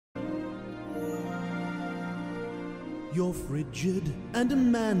You're frigid and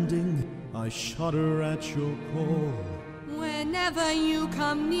demanding, I shudder at your call. Whenever you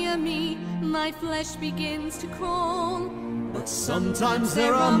come near me, my flesh begins to crawl. But sometimes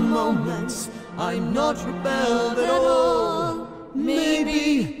there are moments I'm not rebelled at all.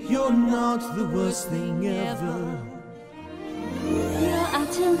 Maybe you're not the worst thing ever. You're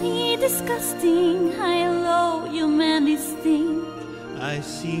utterly disgusting, high-low, your manly stink. I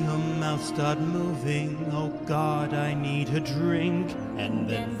see her mouth start moving, oh God, I need a drink. And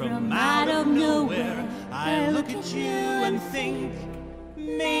then from out of nowhere, I look at you and think,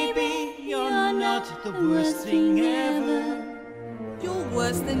 maybe you're not the worst thing ever. You're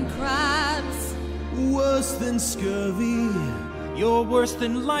worse than crabs, Worse than scurvy. You're worse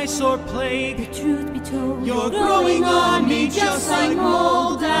than lice or plague. The truth be told, You're growing on me just like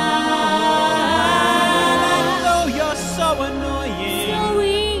mold. And though you're so annoying, so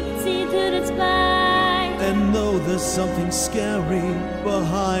easy to despise. And though there's something scary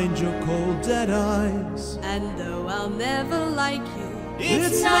behind your cold dead eyes, and though I'll never like you,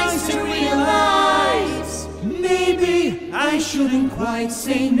 it's nice to realize maybe I shouldn't quite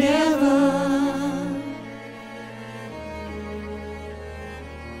say never.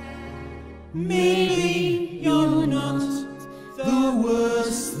 Maybe you're not the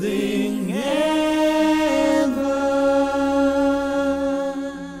worst thing ever.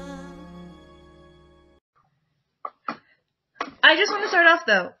 I just want to start off,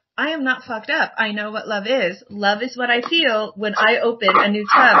 though. I am not fucked up. I know what love is. Love is what I feel when I open a new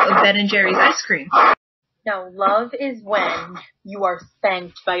tub of Ben & Jerry's ice cream. No, love is when you are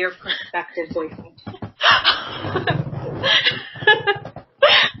spanked by your prospective boyfriend.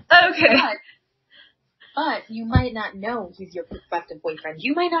 Okay. But you might not know he's your prospective boyfriend.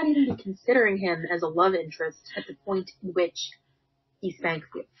 You might not even be considering him as a love interest at the point in which he spanks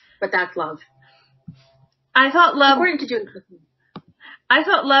you. But that's love. I thought love According to Judith McNaught. I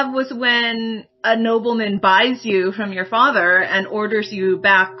thought love was when a nobleman buys you from your father and orders you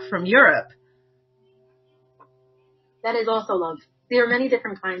back from Europe. That is also love. There are many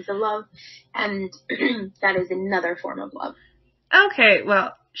different kinds of love, and that is another form of love. Okay,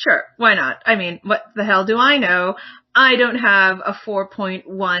 well, sure, why not? I mean, what the hell do I know? I don't have a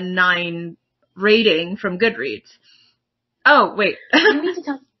 4.19 rating from Goodreads. Oh, wait. You need to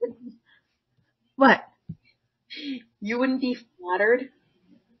tell What? You wouldn't be flattered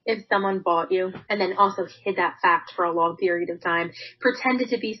if someone bought you and then also hid that fact for a long period of time, pretended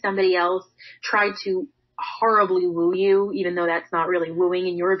to be somebody else, tried to horribly woo you, even though that's not really wooing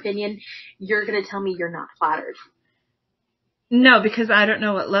in your opinion. You're going to tell me you're not flattered. No, because I don't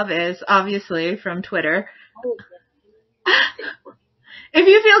know what love is, obviously, from Twitter. If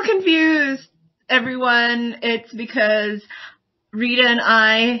you feel confused, everyone, it's because Rita and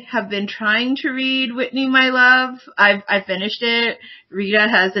I have been trying to read Whitney, My Love. I finished it. Rita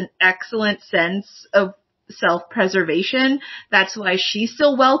has an excellent sense of self-preservation. That's why she's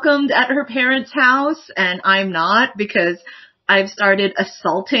still welcomed at her parents' house, and I'm not, because I've started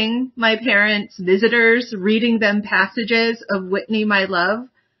assaulting my parents' visitors, reading them passages of Whitney, My Love,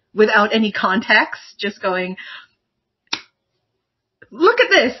 without any context, just going, look at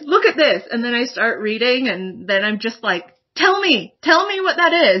this, and then I start reading, and then I'm just like, tell me what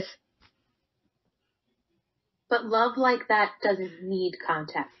that is. But love like that doesn't need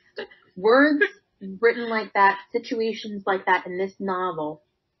context. Words written like that, situations like that in this novel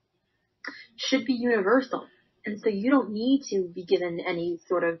should be universal. And so you don't need to be given any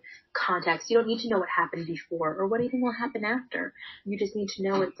sort of context. You don't need to know what happened before or what even will happen after. You just need to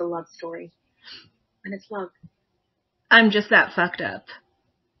know it's a love story. And it's love. I'm just that fucked up.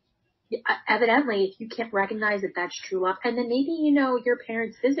 Yeah, evidently, if you can't recognize that that's true love, and then maybe, your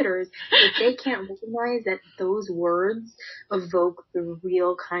parents' visitors, if they can't recognize that those words evoke the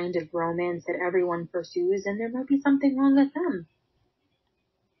real kind of romance that everyone pursues, then there might be something wrong with them.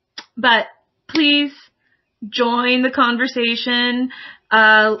 But please join the conversation.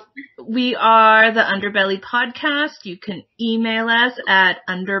 We are the Underbelly Podcast. You can email us at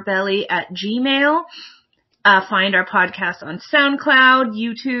underbelly@gmail.com. Find our podcast on SoundCloud,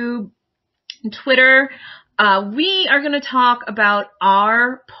 YouTube, Twitter. We are going to talk about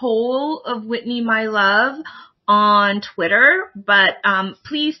our poll of Whitney, My Love on Twitter, but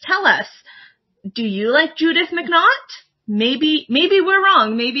please tell us, do you like Judith McNaught? Maybe we're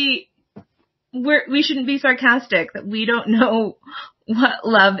wrong. Maybe we shouldn't be sarcastic that we don't know what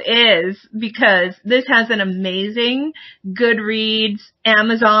love is, because this has an amazing Goodreads,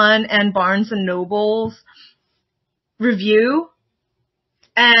 Amazon, and Barnes & Noble's review.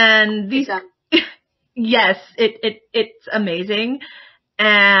 And these, yes, it's amazing.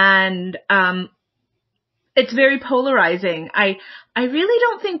 And it's very polarizing. I really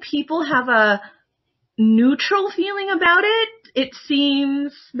don't think people have a neutral feeling about it. It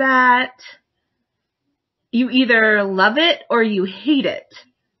seems that you either love it or you hate it.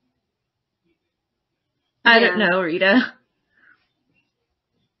 I don't know, Rita.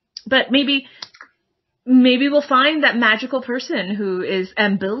 But maybe we'll find that magical person who is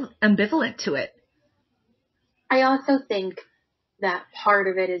ambivalent to it. I also think that part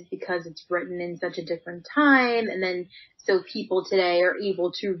of it is because it's written in such a different time, and then so people today are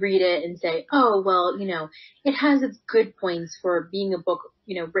able to read it and say, oh, well, you know, it has its good points for being a book,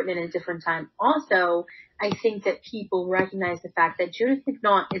 you know, written in a different time. Also, I think that people recognize the fact that Judith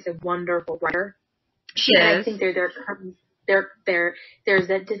McNaught is a wonderful writer. She and is. I think there's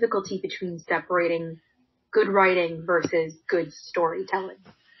that difficulty between separating good writing versus good storytelling.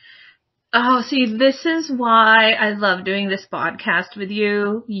 Oh, see, this is why I love doing this podcast with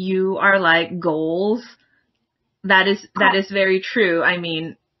you. You are like goals. That is very true. I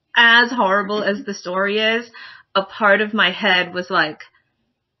mean, as horrible as the story is, a part of my head was like,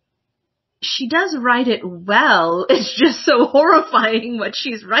 she does write it well. It's just so horrifying what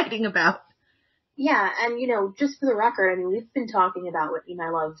she's writing about. Yeah, and you know, just for the record, I mean, we've been talking about Whitney, My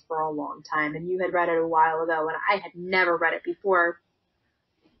Love for a long time, and you had read it a while ago, and I had never read it before.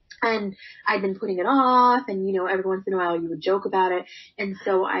 And I'd been putting it off, and you know, every once in a while you would joke about it. And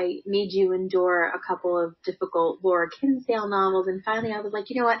so I made you endure a couple of difficult Laura Kinsale novels, and finally I was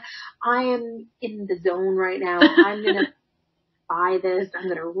like, you know what? I am in the zone right now. I'm going to buy this. I'm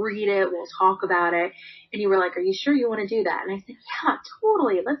going to read it. We'll talk about it. And you were like, are you sure you want to do that? And I said, yeah,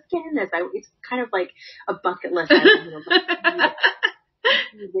 totally. Let's get in this. It's kind of like a bucket list. Read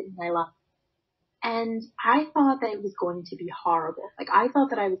it in my life. And I thought that it was going to be horrible. Like, I thought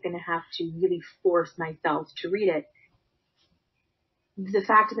that I was going to have to really force myself to read it. The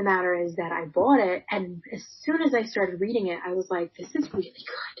fact of the matter is that I bought it, and as soon as I started reading it, I was like, this is really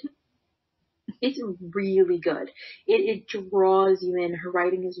good. It's really good. It draws you in. Her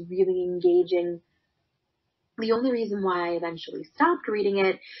writing is really engaging. The only reason why I eventually stopped reading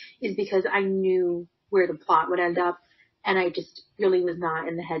it is because I knew where the plot would end up, and I just really was not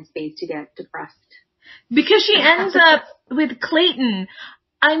in the headspace to get depressed. Because she ends up with Clayton.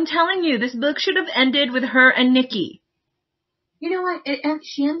 I'm telling you, this book should have ended with her and Nikki. You know what?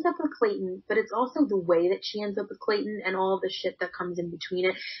 She ends up with Clayton, but it's also the way that she ends up with Clayton and all of the shit that comes in between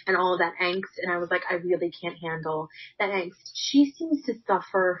it and all of that angst. And I was like, I really can't handle that angst. She seems to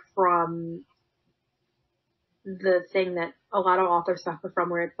suffer from the thing that a lot of authors suffer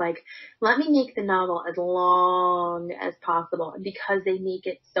from, where it's like, let me make the novel as long as possible. And because they make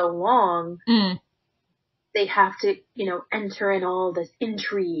it so long, they have to, you know, enter in all this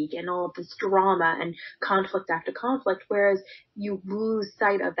intrigue and all of this drama and conflict after conflict, whereas you lose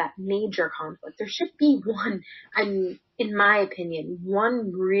sight of that major conflict. There should be one, I mean, in my opinion,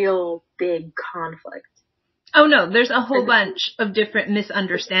 one real big conflict. Oh no, there's a whole bunch of different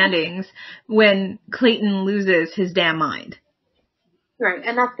misunderstandings when Clayton loses his damn mind. Right,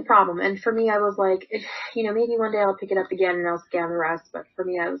 and that's the problem. And for me, I was like, you know, maybe one day I'll pick it up again and I'll scan the rest. But for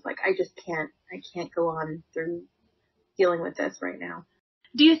me, I was like, I can't go on through dealing with this right now.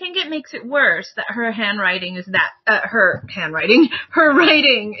 Do you think it makes it worse that her writing is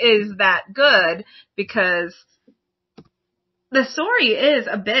that good? Because the story is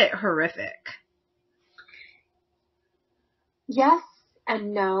a bit horrific. Yes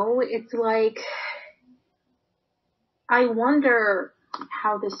and no. It's like, I wonder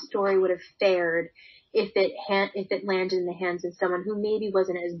how this story would have fared if it landed in the hands of someone who maybe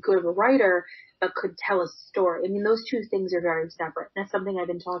wasn't as good of a writer but could tell a story. I mean, those two things are very separate. That's something I've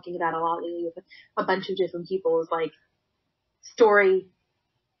been talking about a lot lately with a bunch of different people, is like story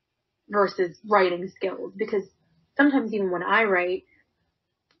versus writing skills. Because sometimes even when I write,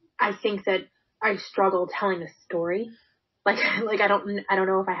 I think that I struggle telling a story. Like I don't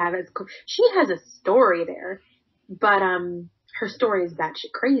know if I have it. She has a story there, but her story is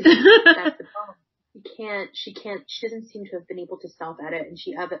batshit crazy. That's the problem. She doesn't seem to have been able to self-edit, and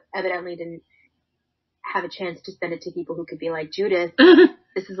she evidently didn't have a chance to send it to people who could be like, Judith,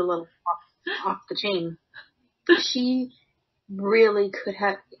 this is a little off the chain. She really could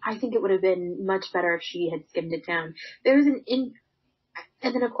have, I think it would have been much better if she had skimmed it down.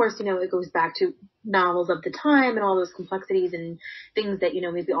 And then of course, you know, it goes back to novels of the time and all those complexities and things that, you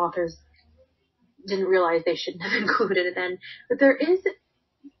know, maybe authors didn't realize they shouldn't have included it then. But there is,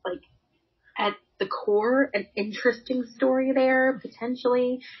 like, at the core, an interesting story there,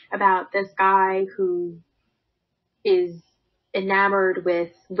 potentially, about this guy who is enamored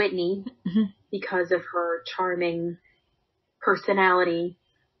with Whitney because of her charming personality.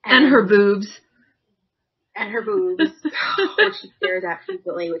 And her boobs. And her boobs, which she stares at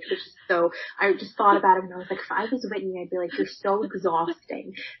frequently, which was just so, I just thought about it and I was like, if I was Whitney, I'd be like, you're so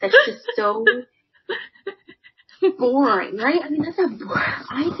exhausting. That's just so boring, right? I mean, I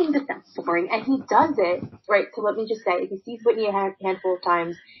think that's boring. And he does it, right? So let me just say, he sees Whitney a handful of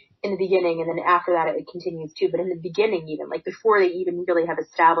times in the beginning, and then after that it continues too. But in the beginning, even, like before they even really have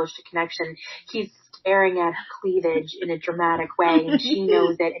established a connection, he's staring at her cleavage in a dramatic way, and she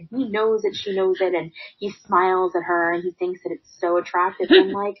knows it, and he knows that she knows it, and he smiles at her, and he thinks that it's so attractive. And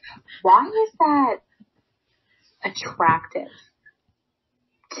I'm like, why is that attractive?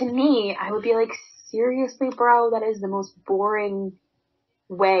 To me, I would be like, seriously, bro, that is the most boring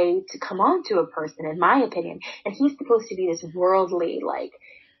way to come on to a person, in my opinion. And he's supposed to be this worldly, like,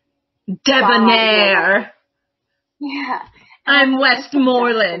 debonair. Yeah. I'm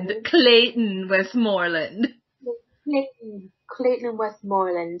Westmoreland. Clayton Westmoreland. Clayton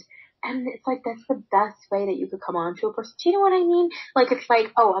Westmoreland. And it's like, that's the best way that you could come on to a person. Do you know what I mean? Like, it's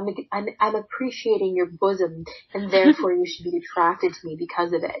like, oh, I'm appreciating your bosom, and therefore you should be attracted to me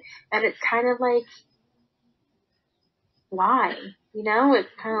because of it. And it's kind of like, why? You know, it's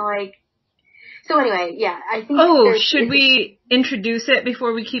kind of like, so anyway, yeah, I think. Oh, should we introduce it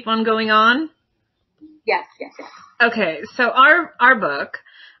before we keep on going on? Yes. Okay, so our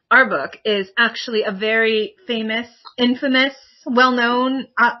book is actually a very famous, infamous, well-known,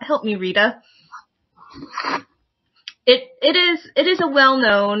 help me, Rita. It is a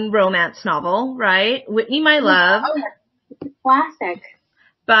well-known romance novel, right? Whitney, My Love. Oh, yeah. Classic.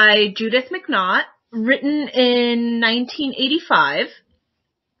 By Judith McNaught, written in 1985.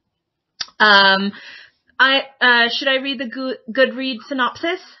 Should I read the Goodread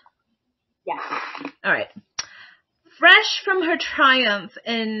synopsis? Yeah. All right. Fresh from her triumph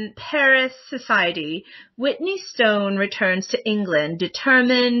in Paris society, Whitney Stone returns to England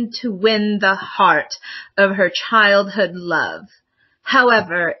determined to win the heart of her childhood love.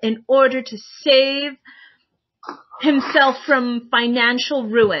 However, in order to save himself from financial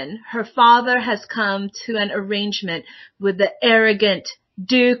ruin, her father has come to an arrangement with the arrogant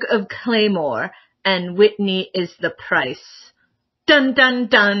Duke of Claymore, and Whitney is the price. Dun dun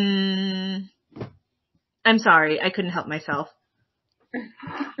dun. I'm sorry, I couldn't help myself.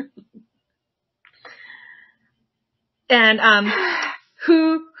 And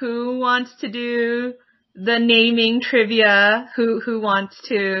who wants to do the naming trivia? Who wants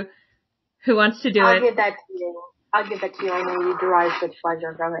to do it? I'll give that to you. I know you derive such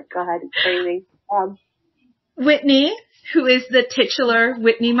pleasure from it. Go ahead, it's crazy. Whitney, who is the titular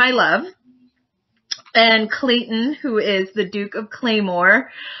Whitney, My Love, and Clayton, who is the Duke of Claymore,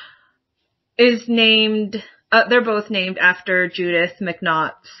 is named, they're both named after Judith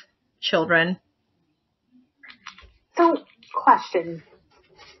McNaught's children. So, question.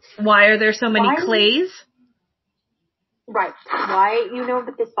 Why are there so many Clays? Right. Why, you know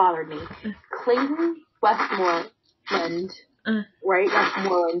that this bothered me. Clayton Westmoreland, right?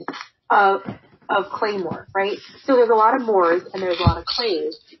 Westmoreland, of Claymore, right? So there's a lot of Moors and there's a lot of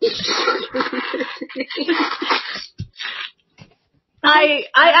Clays. I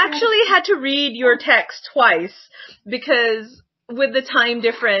actually had to read your text twice because with the time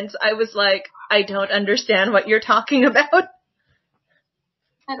difference, I was like, I don't understand what you're talking about.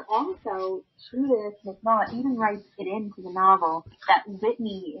 And also, Judith McNaught even writes it into the novel that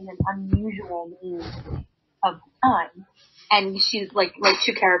Whitney is an unusual name of son. And she's like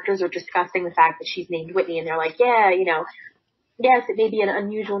two characters are discussing the fact that she's named Whitney, and they're like, yeah, you know, yes, it may be an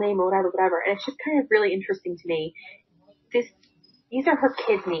unusual name or whatever. And it's just kind of really interesting to me. These are her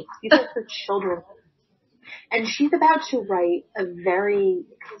kids' names. These are her children. And she's about to write a very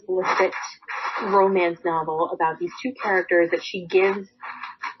explicit romance novel about these two characters that she gives,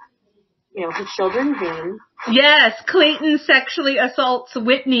 you know, her children's names. Yes, Clayton sexually assaults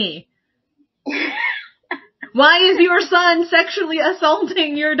Whitney. Why is your son sexually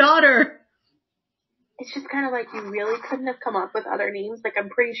assaulting your daughter? It's just kind of like you really couldn't have come up with other names. Like, I'm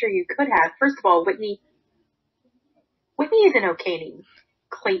pretty sure you could have. First of all, Whitney is an okay name.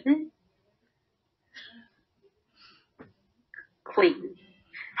 Clayton.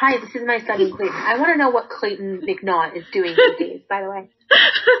 Hi, this is my son, Clayton. I want to know what Clayton McNaught is doing these days, by the way.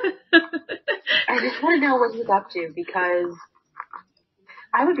 I just want to know what he's up to, because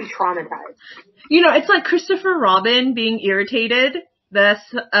I would be traumatized. You know, it's like Christopher Robin being irritated, the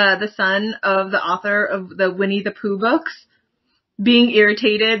son of the author of the Winnie the Pooh books, being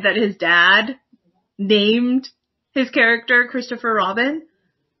irritated that his dad named his character Christopher Robin.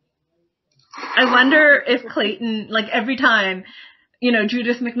 I wonder if Clayton, like every time, you know,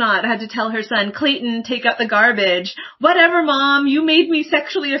 Judith McNaught had to tell her son, Clayton, take out the garbage. Whatever, Mom, you made me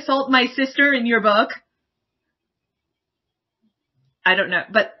sexually assault my sister in your book. I don't know.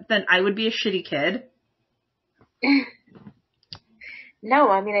 But then I would be a shitty kid. No,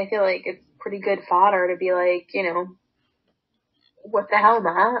 I mean, I feel like it's pretty good fodder to be like, you know, what the hell,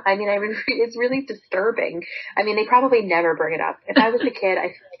 Ma? I mean, it's really disturbing. I mean, they probably never bring it up. If I was a kid, I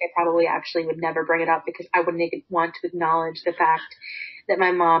feel like I probably actually would never bring it up because I wouldn't even want to acknowledge the fact that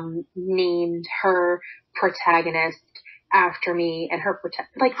my mom named her protagonist after me, and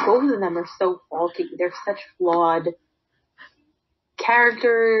like, both of them are so faulty. They're such flawed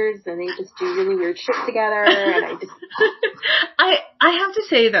characters, and they just do really weird shit together, and I have to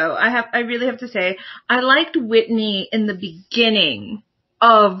say though, I really have to say, I liked Whitney in the beginning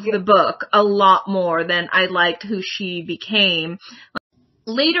of the book a lot more than I liked who she became.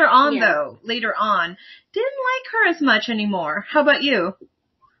 Later on though, didn't like her as much anymore. How about you?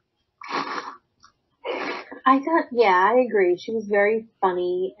 I agree. She was very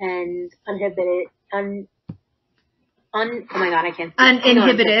funny and uninhibited. Oh my God, I can't.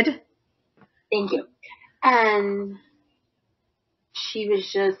 Uninhibited. Thank you. And she was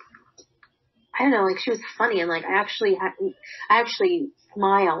just, I don't know, like, she was funny, and like, I actually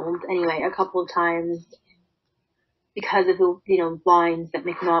smiled anyway a couple of times because of the, you know, lines that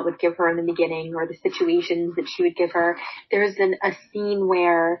McNaught would give her in the beginning, or the situations that she would give her. There's a scene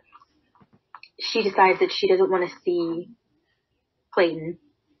where she decides that she doesn't want to see Clayton,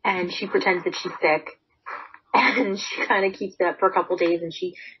 and she pretends that she's sick, and she kind of keeps it up for a couple days, and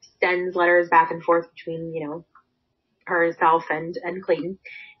she sends letters back and forth between, you know, herself and Clayton,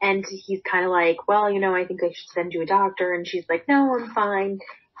 and he's kind of like, well, you know, I think I should send you a doctor, and she's like, no, I'm fine.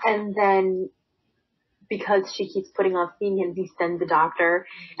 And then because she keeps putting off seeing him, he sends a doctor,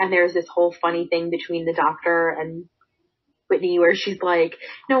 and there's this whole funny thing between the doctor and Whitney where she's like,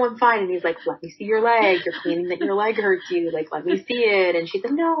 no, I'm fine, and he's like, let me see your leg, you're claiming that your leg hurts you, like, let me see it, and she's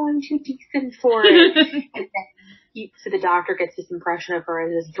like, no, I'm too decent for it. And then so the doctor gets this impression of her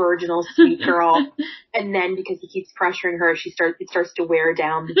as this virginal sweet girl, and then because he keeps pressuring her, it starts to wear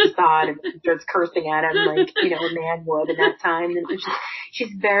down the facade, and she starts cursing at him like, you know, a man would in that time. And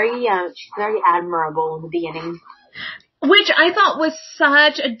she's very admirable in the beginning, which I thought was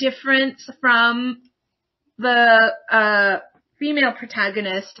such a difference from the female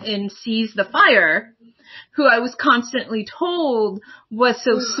protagonist in Seize the Fire, who I was constantly told was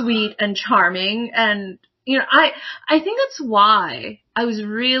so sweet and charming. And, you know, I think that's why I was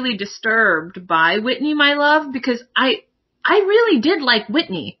really disturbed by Whitney, my love, because I really did like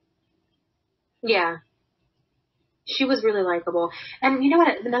Whitney. Yeah. She was really likable. And you know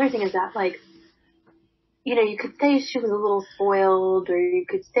what, another thing is that, like, you know, you could say she was a little spoiled, or you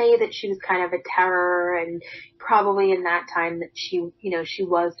could say that she was kind of a terror, and probably in that time that she, you know, she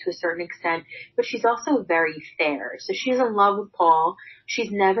was to a certain extent, but she's also very fair. So she's in love with Paul.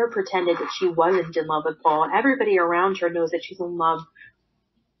 She's never pretended that she wasn't in love with Paul. Everybody around her knows that she's in love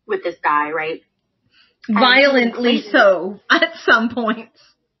with this guy, right? Violently so at some points.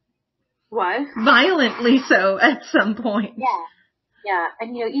 What? Violently so at some point. Yeah,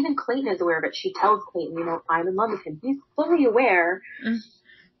 and you know, even Clayton is aware of it. She tells Clayton, you know, I'm in love with him. He's fully aware.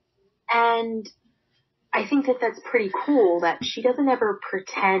 And I think that that's pretty cool that she doesn't ever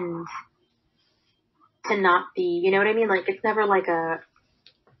pretend to not be, you know what I mean? Like, it's never like a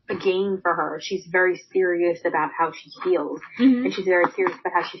game for her. She's very serious about how she feels. And she's very serious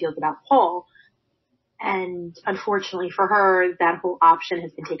about how she feels about Paul. And unfortunately for her, that whole option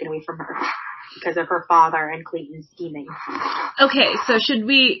has been taken away from her because of her father and Clayton's scheming. Okay, so should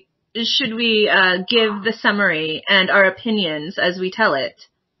we give the summary and our opinions as we tell it?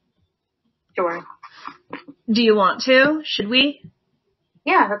 Sure. Do you want to? Should we?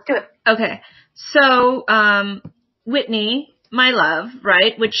 Yeah, let's do it. Okay. So, Whitney, my love,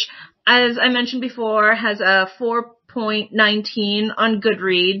 right, which, as I mentioned before, has a 4.19 on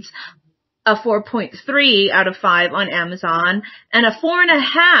Goodreads, a 4.3 out of 5 on Amazon, and a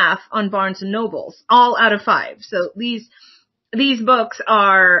 4.5 on Barnes & Nobles, all out of 5. So these books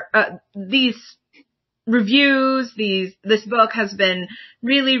are, these reviews, this book has been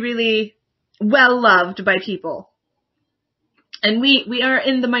really, really well loved by people. And we are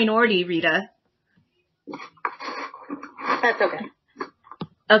in the minority, Rita. That's okay.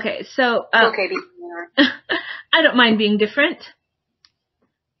 Okay, so, okay, I don't mind being different.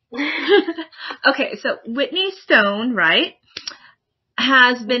 Okay, so Whitney Stone, right,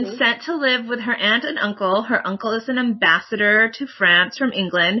 has been sent to live with her aunt and uncle. Her uncle is an ambassador to France from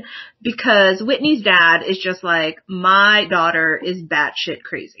England because Whitney's dad is just like, my daughter is batshit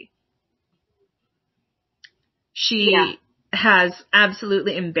crazy. She has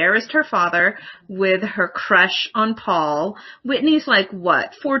absolutely embarrassed her father with her crush on Paul. Whitney's like,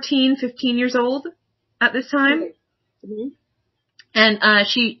 what, 14, 15 years old at this time? And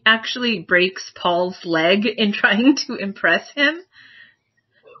she actually breaks Paul's leg in trying to impress him.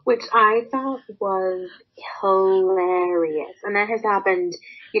 Which I thought was hilarious. And that has happened,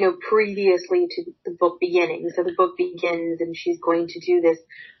 previously to the book beginning. So the book begins and she's going to do this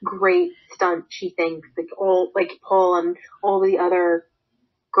great stunt, she thinks, like Paul and all the other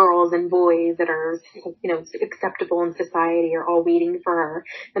girls and boys that are, acceptable in society are all waiting for her.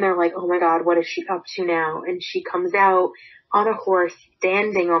 And they're like, oh my God, what is she up to now? And she comes out on a horse,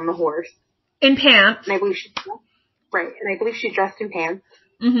 standing on the horse. In pants. And I believe she's dressed in pants.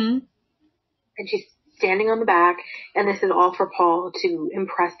 Mm-hmm. And she's standing on the back, and this is all for Paul to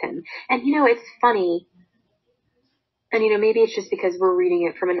impress him. And, it's funny. And, maybe it's just because we're reading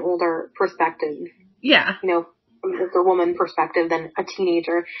it from an older perspective. Yeah. From an older woman perspective than a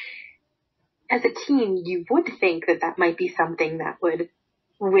teenager. As a teen, you would think that might be something that would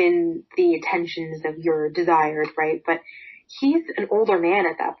win the attentions of your desired, right? But he's an older man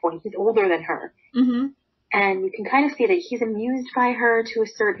at that point. He's older than her. Mm-hmm. And you can kind of see that he's amused by her to a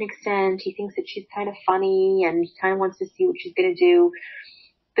certain extent. He thinks that she's kind of funny and he kind of wants to see what she's going to do.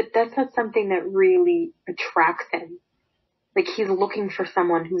 But that's not something that really attracts him. Like, he's looking for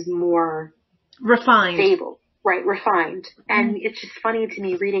someone who's more refined. Stable. Right, refined. And it's just funny to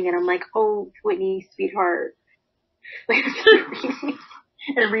me reading it. I'm like, oh, Whitney, sweetheart. Like,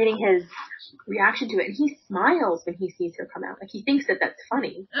 and reading his reaction to it. And he smiles when he sees her come out. Like, he thinks that that's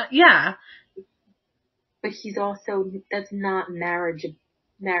funny. Yeah. But he's also, that's not marriage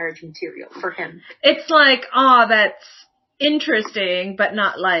material for him. It's like, oh, that's interesting, but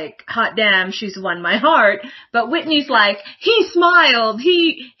not like, hot damn, she's won my heart. But Whitney's like, he smiled,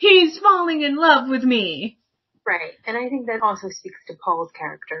 he's falling in love with me. Right. And I think that also speaks to Paul's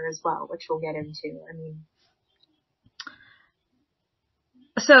character as well, which we'll get into. I mean.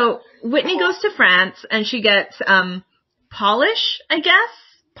 So Whitney goes to France and she gets, Polish, I guess?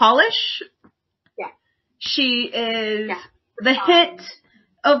 Polish? She is the hit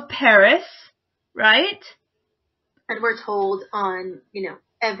of Paris, right? And we're told on, in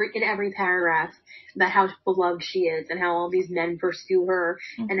every paragraph about how beloved she is and how all these men pursue her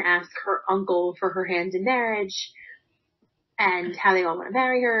and ask her uncle for her hand in marriage and how they all want to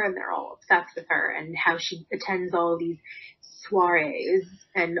marry her and they're all obsessed with her and how she attends all these soirees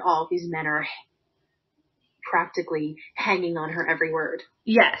and all these men are practically hanging on her every word.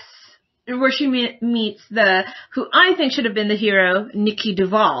 Yes. Where she meets who I think should have been the hero, Nikki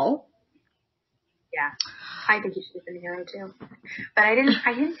Duval. Yeah, I think he should have been the hero too. But I didn't,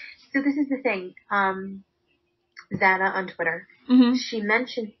 so this is the thing, Zana on Twitter, she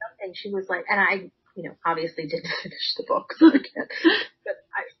mentioned something, she was like, and I, obviously didn't finish the book, so I can't, but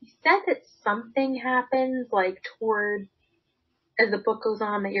she said that something happens, like, as the book goes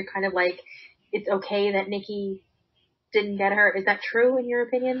on, that you're kind of like, it's okay that Nikki didn't get her. Is that true in your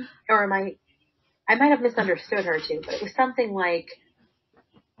opinion? Or I might have misunderstood her too, but it was something like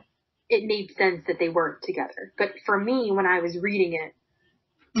it made sense that they weren't together. But for me, when I was reading it,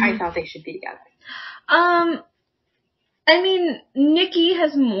 I thought they should be together. I mean, Nikki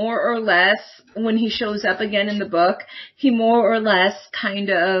has more or less, when he shows up again in the book, he more or less kind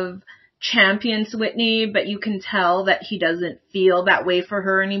of champions Whitney, but you can tell that he doesn't feel that way for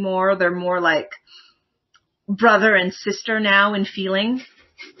her anymore. They're more like brother and sister now in feeling.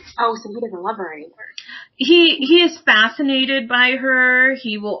 Oh, so he doesn't love her anymore. He is fascinated by her.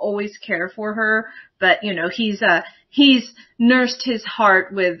 He will always care for her, but he's nursed his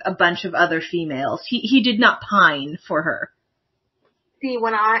heart with a bunch of other females. He did not pine for her. See,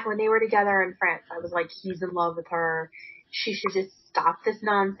 when they were together in France, I was like, he's in love with her. She should just stop this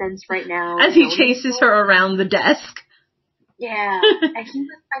nonsense right now. As he chases her around the desk. Yeah. And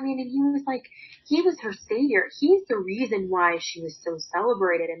he was her savior. He's the reason why she was so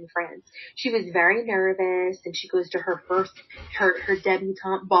celebrated in France. She was very nervous and she goes to her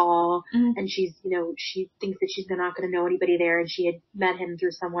debutante ball and she's, she thinks that she's not going to know anybody there and she had met him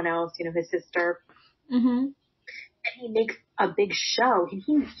through someone else, his sister. Mm-hmm. And he makes a big show.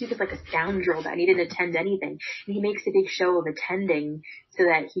 He was like a scoundrel that he didn't attend anything. And he makes a big show of attending so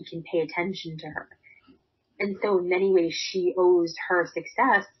that he can pay attention to her. And so in many ways, she owes her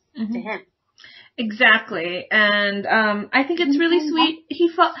success to him. Exactly. And I think it's really sweet.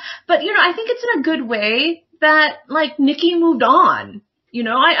 But I think it's in a good way that, like, Nikki moved on.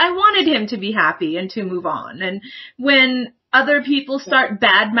 I wanted him to be happy and to move on. And when other people start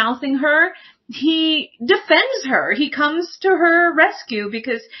bad-mouthing her, he defends her. He comes to her rescue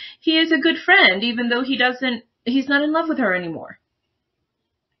because he is a good friend, even though he's not in love with her anymore.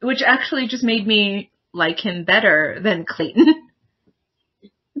 Which actually just made me like him better than Clayton.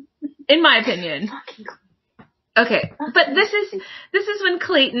 In my opinion. Okay, but this is when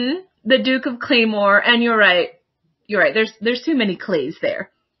Clayton, the Duke of Claymore, and you're right. There's too many Clays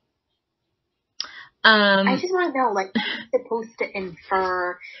there. I just want to know, like, is he supposed to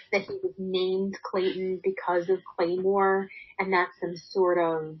infer that he was named Clayton because of Claymore, and that's some sort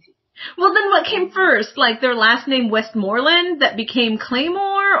of... Well, then what came first? Like, their last name Westmoreland that became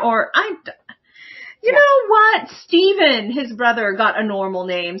Claymore? Or, you know what? Stephen, his brother, got a normal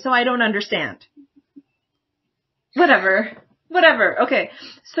name, so I don't understand. Whatever. Okay.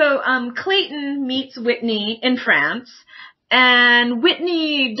 So, Clayton meets Whitney in France, and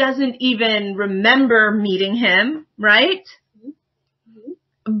Whitney doesn't even remember meeting him, right?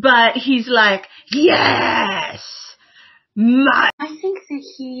 Mm-hmm. But he's like, yes! I think that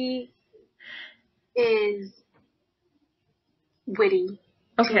he is witty.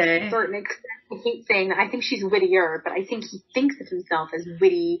 Okay. To a certain extent. I hate saying that. I think she's wittier, but I think he thinks of himself as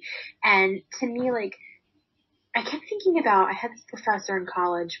witty. And to me, like, I kept thinking about, I had this professor in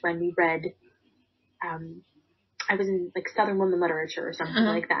college when we read, I was in like Southern Women Literature or something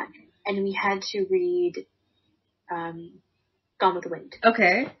like that. And we had to read, Gone with the Wind.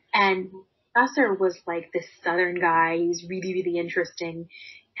 Okay. And the professor was like this Southern guy. He was really, really interesting.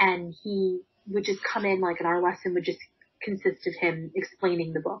 And he would just come in, like, and our lesson would just consist of him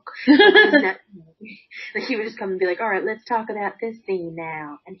explaining the book. He would just come and be like, all right, let's talk about this scene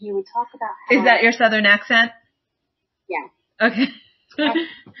now. And he would talk about how... Is that your Southern accent? Yeah. Okay.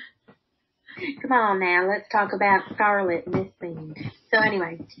 Come on now, let's talk about Scarlett in this scene. So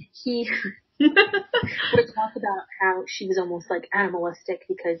anyway, he would talk about how she was almost like animalistic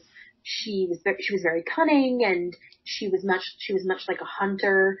because she was very cunning, and she was much like a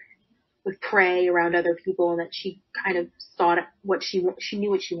hunter with prey around other people, and that she kind of sought what she knew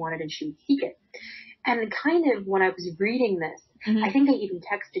what she wanted, and she would seek it. And kind of when I was reading this, I think I even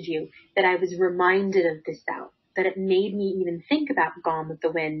texted you that I was reminded of the South, that it made me even think about Gone with the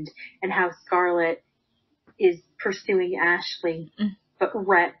Wind and how Scarlett is pursuing Ashley, but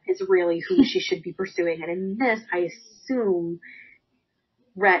Rhett is really who she should be pursuing. And in this, I assume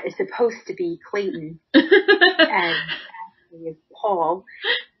Rhett is supposed to be Clayton and Ashley is Paul.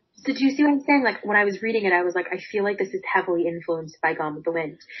 So do you see what I'm saying? Like, when I was reading it, I was like, I feel like this is heavily influenced by Gone with the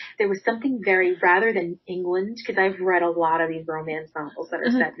Wind. There was something very, rather than England, because I've read a lot of these romance novels that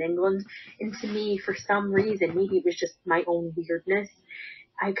are set in England, and to me, for some reason, maybe it was just my own weirdness,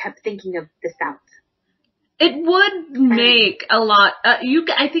 I kept thinking of the South. It would make a lot,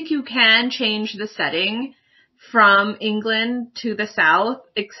 I think you can change the setting from England to the South,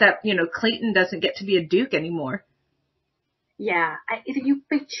 except, Clayton doesn't get to be a duke anymore. Yeah, can you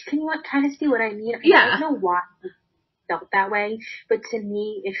kind of see what I mean? Yeah. I don't know why it felt that way, but to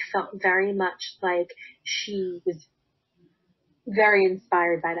me, it felt very much like she was very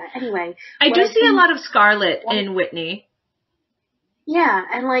inspired by that. Anyway. I do see a lot of Scarlett in Whitney. Yeah,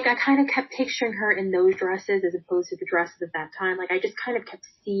 and like, I kind of kept picturing her in those dresses as opposed to the dresses of that time. Like, I just kind of kept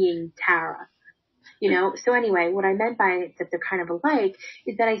seeing Tara. So anyway, what I meant by it, that they're kind of alike,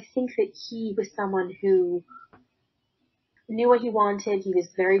 is that I think that he was someone who knew what he wanted. He was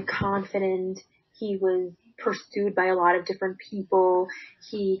very confident. He was pursued by a lot of different people.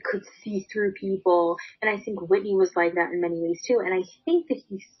 He could see through people. And I think Whitney was like that in many ways too. And I think that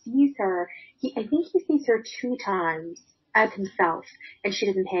he sees her, I think he sees her 2 times as himself, and she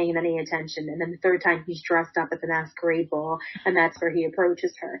doesn't pay him any attention. And then the 3rd time he's dressed up at the masquerade ball, and that's where he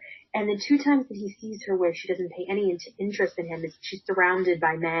approaches her. And the 2 times that he sees her where she doesn't pay any interest in him is she's surrounded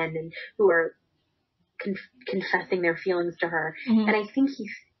by men and who are confessing their feelings to her. And I think he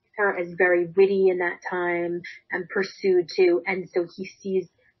sees her as very witty in that time and pursued too, and so he sees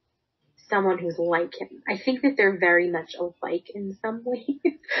someone who's like him. I think that they're very much alike in some ways.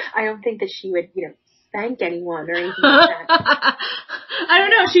 I don't think that she would, spank anyone or anything like that. I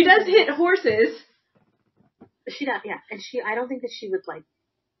don't know. She does hit horses. She does, yeah. And I don't think that she would like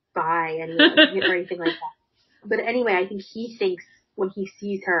buy anyone or anything like that. But anyway, I think he thinks when he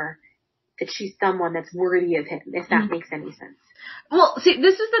sees her that she's someone that's worthy of him, if that makes any sense. Well, see,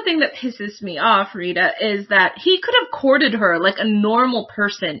 this is the thing that pisses me off, Rita, is that he could have courted her like a normal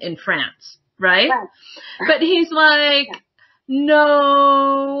person in France, right? Yeah. But he's like,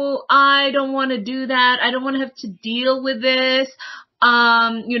 no, I don't want to do that. I don't want to have to deal with this. I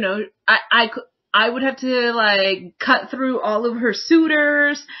would have to like cut through all of her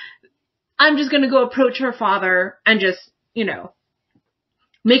suitors. I'm just going to go approach her father and just,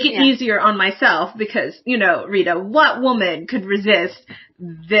 make it easier on myself because, Rita, what woman could resist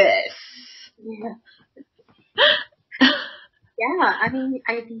this? Yeah, I mean,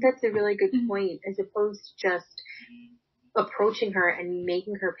 I think that's a really good point, as opposed to just approaching her and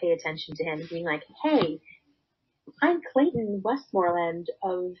making her pay attention to him and being like, hey, I'm Clayton Westmoreland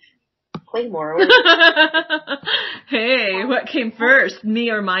of Claymore. Hey, what came first,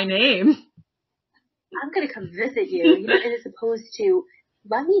 me or my name? I'm going to come visit you. You know, and as opposed to,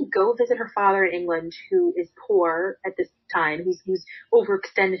 let me go visit her father in England, who is poor at this time, who's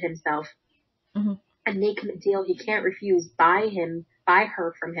overextended himself, Mm-hmm. and make him a deal he can't refuse, buy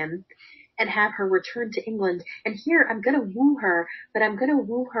her from him, and have her return to England. And here, I'm going to woo her, but I'm going to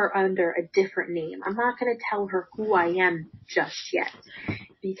woo her under a different name. I'm not going to tell her who I am just yet,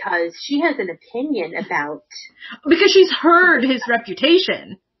 because she has an opinion about... Because she's heard his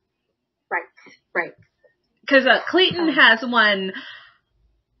reputation. Right. Because Clayton has one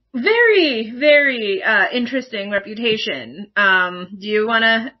very, very interesting reputation. Do you want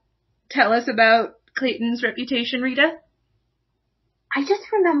to tell us about Clayton's reputation, Rita? I just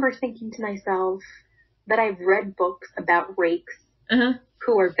remember thinking to myself that I've read books about rakes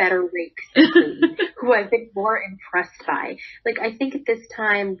who are better rakes than Clayton, who I've been more impressed by. Like, I think at this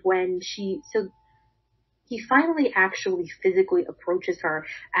time when he finally actually physically approaches her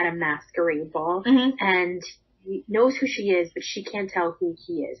at a masquerade ball, and he knows who she is, but she can't tell who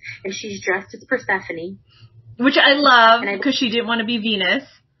he is. And she's dressed as Persephone. Which I love, because she didn't want to be Venus.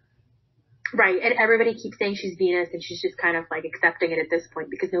 Right, and everybody keeps saying she's Venus, and she's just kind of like accepting it at this point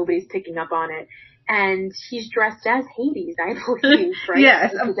because nobody's picking up on it. And he's dressed as Hades, I believe, right?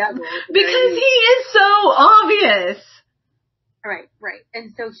 Yes, because he is so obvious. Right.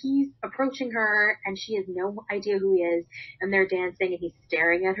 And so he's approaching her, and she has no idea who he is, and they're dancing, and he's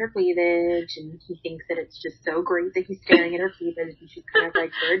staring at her cleavage, and he thinks that it's just so great that he's staring at her cleavage, and she's kind of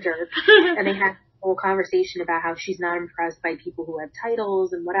like, you're a jerk. And they have a whole conversation about how she's not impressed by people who have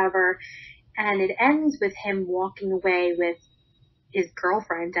titles and whatever. And it ends with him walking away with his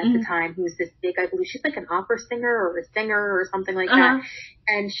girlfriend at the time, who's this big, I believe she's like an opera singer or a singer or something like that.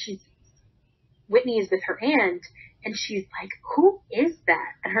 And Whitney is with her aunt, and she's like, who is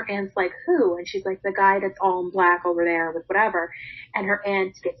that? And her aunt's like, who? And she's like, the guy that's all in black over there with whatever. And her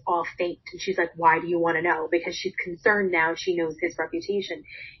aunt gets all faint, and she's like, why do you want to know? Because she's concerned now she knows his reputation.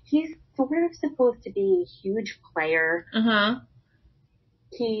 He's sort of supposed to be a huge player.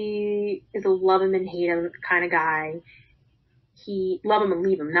 He is a love him and hate him kind of guy. He love him and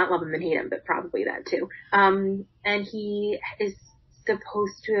leave him, not love him and hate him, but probably that too. And he is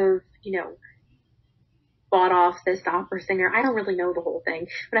supposed to have, you know, bought off this opera singer. I don't really know the whole thing.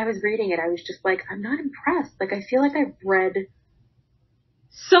 When I was reading it, I was just like, I'm not impressed. Like, I feel like I've read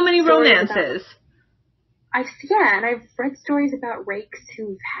so many romances. And I've read stories about rakes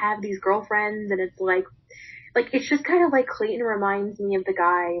who have these girlfriends, and it's like it's just kind of like Clayton reminds me of the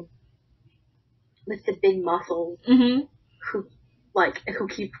guy with the big muscles who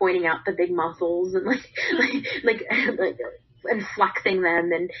keep pointing out the big muscles and and flexing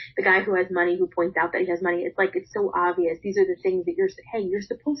them, and the guy who has money who points out that he has money. It's like, it's so obvious. These are the things that you're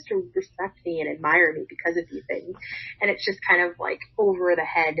supposed to respect me and admire me because of these things. And it's just kind of like over the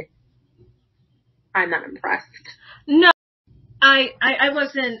head. I'm not impressed. No, I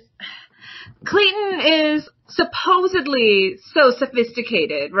wasn't. Clayton is supposedly so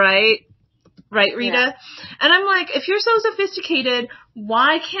sophisticated, right? Right, Rita? Yeah. And I'm like, if you're so sophisticated,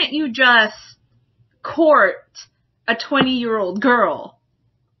 why can't you just court a 20-year-old girl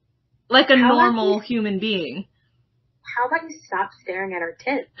like a normal human being? How about you stop staring at her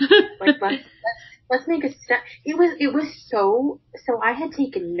tits? Like, let's make a step. It was so I had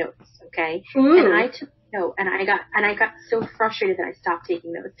taken notes, okay? Ooh. And I took note, and I got so frustrated that I stopped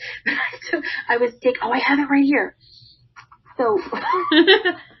taking notes. I have it right here. So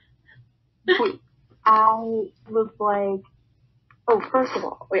I was like, oh, first of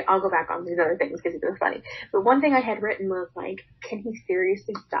all, wait, I'll go back on these other things because they're funny. But one thing I had written was like, can he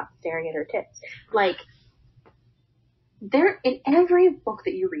seriously stop staring at her tits? Like, in every book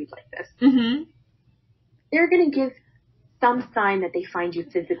that you read like this, they're going to give some sign that they find you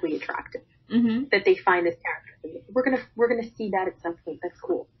physically attractive, that they find this character. We're gonna see that at some point. That's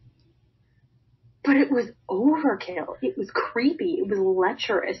cool. But it was overkill. It was creepy. It was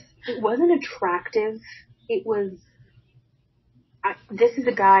lecherous. It wasn't attractive. It was. This is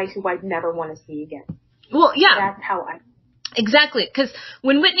a guy who I'd never want to see again. Well, yeah. That's how I. Exactly, because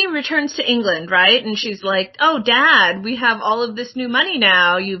when Whitney returns to England, right, and she's like, oh, Dad, we have all of this new money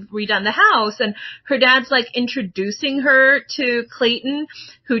now, you've redone the house, and her dad's, like, introducing her to Clayton,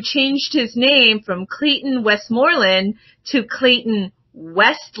 who changed his name from Clayton Westmoreland to Clayton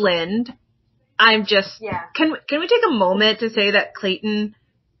Westland. I'm just, can we take a moment to say that Clayton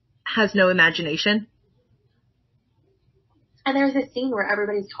has no imagination? And there's a scene where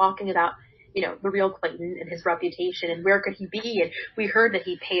everybody's talking about the real Clayton and his reputation and where could he be, and we heard that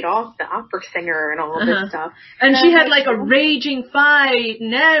he paid off the opera singer and all of this stuff. And she had like a raging fight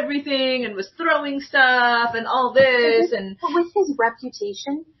and everything and was throwing stuff and all this. And with his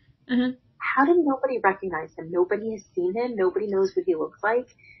reputation, how did nobody recognize him? Nobody has seen him. Nobody knows what he looks like.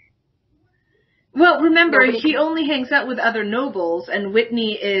 Well, remember, he only hangs out with other nobles, and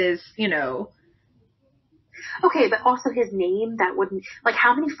Whitney is, Okay, but also his name, that wouldn't... Like,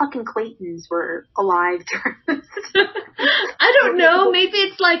 how many fucking Claytons were alive during this? I don't know. Maybe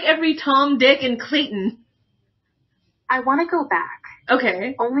it's like every Tom, Dick, and Clayton. I want to go back.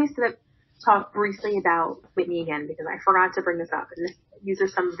 Okay. Only so that talk briefly about Whitney again, because I forgot to bring this up, and these are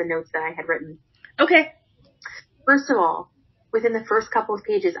some of the notes that I had written. Okay. First of all, within the first couple of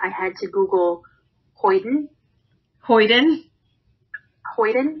pages, I had to Google Hoyden. Hoyden?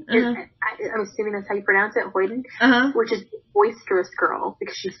 Hoyden, I'm assuming that's how you pronounce it, Hoyden, which is boisterous girl,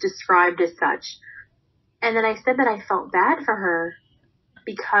 because she's described as such. And then I said that I felt bad for her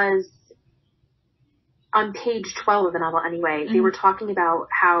because on page 12 of the novel anyway, they were talking about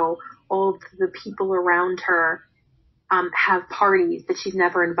how all of the people around her have parties that she's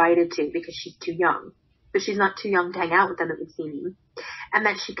never invited to because she's too young. But she's not too young to hang out with them, it would seem. And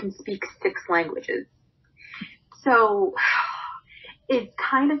that she can speak 6 languages. So it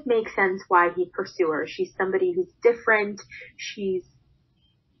kind of makes sense why he'd pursue her. She's somebody who's different. She's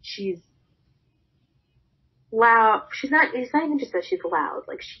loud. It's not even just that she's loud.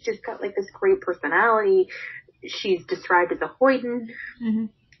 Like, she's just got like this great personality. She's described as a Hoyden.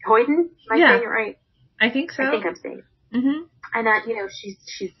 Hoyden? Am I saying it right? I think so. I think I'm saying it. And that,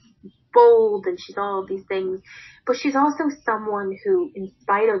 she's bold and she's all of these things. But she's also someone who, in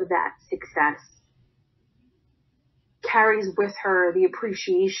spite of that success, carries with her the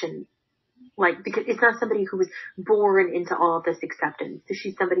appreciation, because it's not somebody who was born into all of this acceptance. So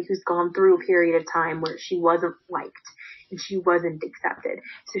she's somebody who's gone through a period of time where she wasn't liked and she wasn't accepted.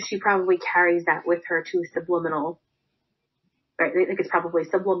 So she probably carries that with her to a subliminal, right? I think it's probably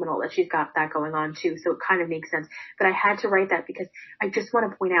subliminal that she's got that going on too. So it kind of makes sense. But I had to write that because I just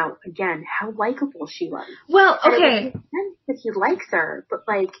want to point out again how likable she was. Well, okay. And it makes sense that he likes her, but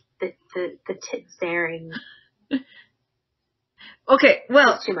the tit staring. Okay,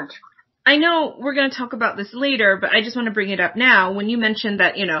 well, It's too much. I know we're going to talk about this later, but I just want to bring it up now. When you mentioned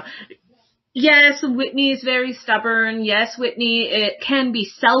that, yes, Whitney is very stubborn. Yes, Whitney, it can be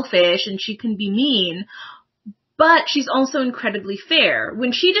selfish and she can be mean, but she's also incredibly fair.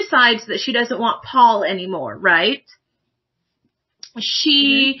 When she decides that she doesn't want Paul anymore, right?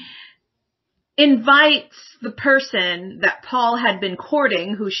 She invites the person that Paul had been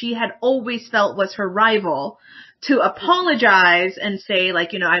courting, who she had always felt was her rival, to apologize and say,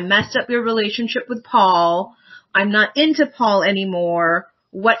 I messed up your relationship with Paul. I'm not into Paul anymore.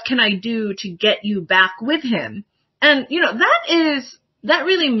 What can I do to get you back with him? And, that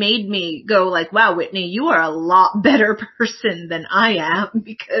really made me go wow, Whitney, you are a lot better person than I am,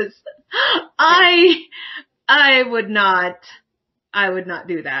 because I would not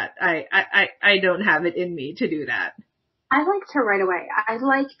do that. I don't have it in me to do that. I liked her right away. I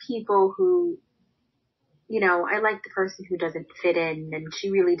like people who, I like the person who doesn't fit in, and she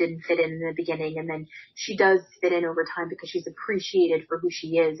really didn't fit in the beginning, and then she does fit in over time because she's appreciated for who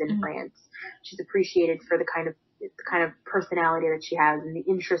she is in France. She's appreciated for the kind of personality that she has and the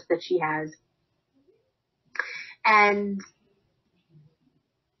interest that she has. And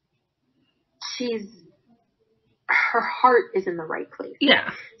her heart is in the right place.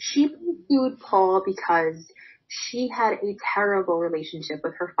 Yeah. She pursued Paul because she had a terrible relationship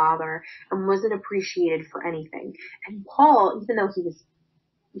with her father and wasn't appreciated for anything. And Paul, even though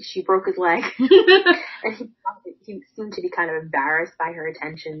she broke his leg, and he seemed to be kind of embarrassed by her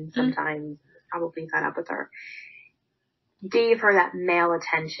attention sometimes, probably fed up with her, gave her that male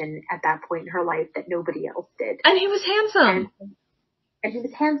attention at that point in her life that nobody else did. And he was handsome. And he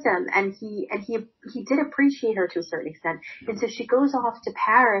was handsome, and he did appreciate her to a certain extent. And so she goes off to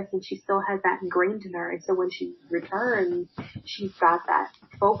Paris, and she still has that ingrained in her. And so when she returns, she's got that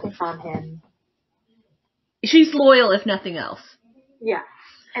focus on him. She's loyal, if nothing else. Yeah.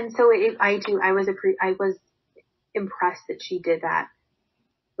 And so I was impressed that she did that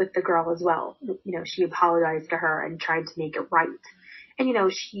with the girl as well. She apologized to her and tried to make it right.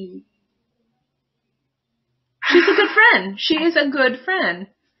 And she's a good friend. She is a good friend.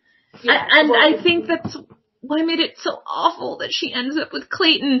 Yeah, I think that's why made it so awful that she ends up with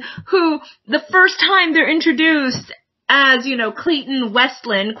Clayton, who the first time they're introduced as, Clayton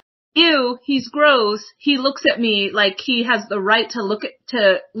Westland, ew, he's gross. He looks at me like he has the right to look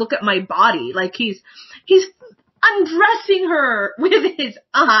at my body. Like he's undressing her with his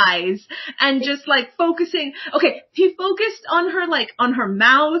eyes and just like focusing. Okay, he focused on her, like on her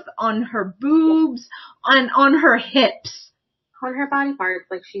mouth, on her boobs, on her hips. On her body parts,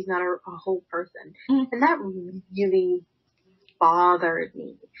 like she's not a whole person. And that really bothered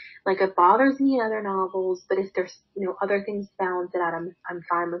me. Like, it bothers me in other novels, but if there's, other things to balance it out, I'm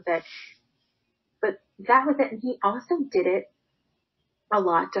fine with it. But that was it. And he also did it a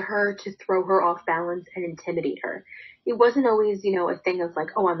lot to her to throw her off balance and intimidate her. It wasn't always, a thing of like,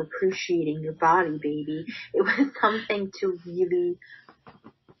 oh, I'm appreciating your body, baby. It was something to really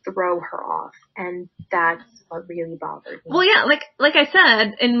throw her off. And that's what really bothered me. Well, yeah, like I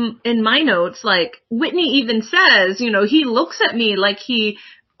said in my notes, like Whitney even says, he looks at me like he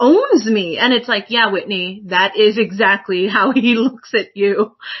owns me. And it's like, yeah, Whitney, that is exactly how he looks at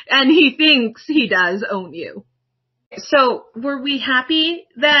you. And he thinks he does own you. So were we happy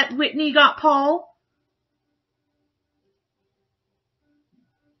that Whitney got Paul?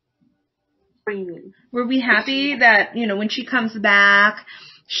 What do you mean? Were we happy that, when she comes back,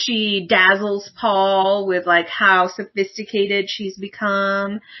 she dazzles Paul with like how sophisticated she's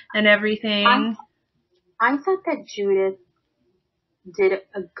become and everything? I thought that Judith did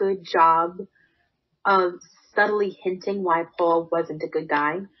a good job of subtly hinting why Paul wasn't a good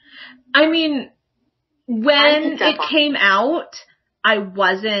guy. I mean, when it came out, I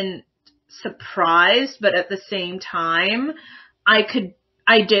wasn't surprised, but at the same time,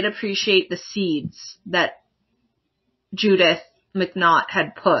 I did appreciate the seeds that Judith McNaught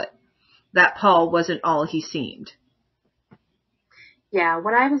had put, that Paul wasn't all he seemed. Yeah,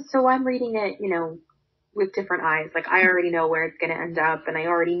 I'm reading it, with different eyes. Like, I already know where it's going to end up, and I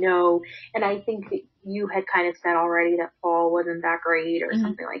already know, and I think that you had kind of said already that Paul wasn't that great or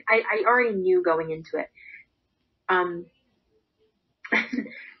something like, I already knew going into it.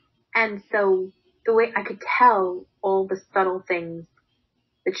 And so the way I could tell all the subtle things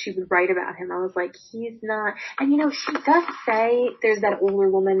that she would write about him, I was like, he's not, and she does say there's that older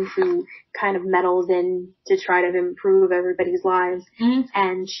woman who kind of meddles in to try to improve everybody's lives,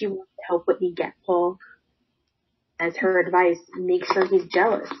 and she wants to help Whitney get Paul. As her advice, make sure he's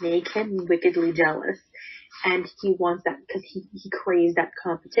jealous, make him wickedly jealous, and he wants that because he craves that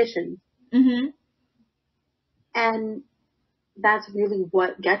competition. And that's really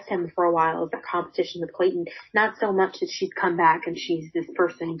what gets him for a while, is that competition with Clayton. Not so much that she's come back and she's this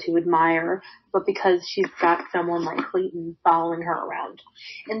person to admire, but because she's got someone like Clayton following her around.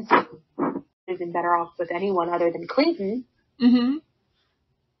 And so she's been better off with anyone other than Clayton.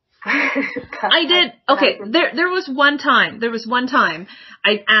 I did. Okay, there was one time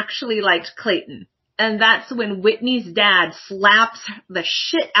I actually liked Clayton. And that's when Whitney's dad slaps the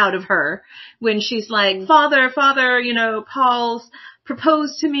shit out of her when she's like, Father, Paul's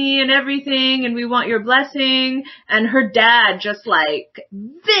proposed to me and everything and we want your blessing. And her dad just like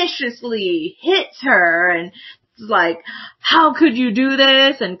viciously hits her and is like, how could you do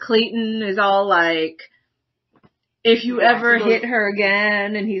this? And Clayton is all like, if you ever hit her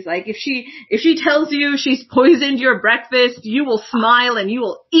again, and he's like, if she tells you she's poisoned your breakfast, you will smile and you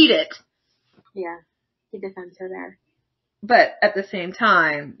will eat it. Yeah. He defends her there. But at the same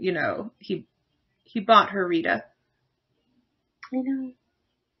time, he bought her Rita. I know.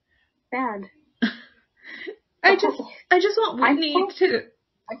 Bad. I just want Whitney to...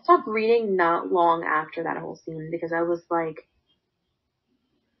 I stopped reading not long after that whole scene because I was like,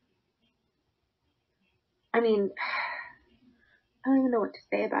 I mean, I don't even know what to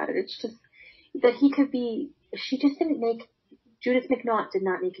say about it. It's just that he could be, Judith McNaught did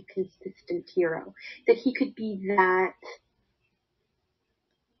not make a consistent hero. That he could be that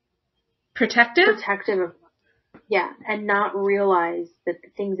protective of, yeah, and not realize that the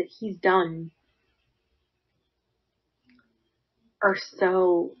things that he's done are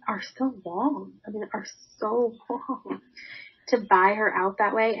so wrong. I mean, are so wrong. To buy her out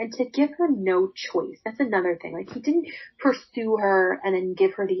that way and to give her no choice. That's another thing. Like, he didn't pursue her and then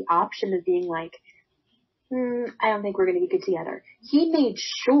give her the option of being like, I don't think we're going to be good together. He made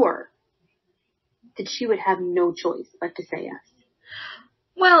sure that she would have no choice but to say yes.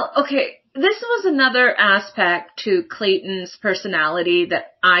 Well, okay, this was another aspect to Clayton's personality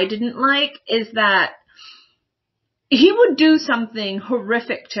that I didn't like, is that he would do something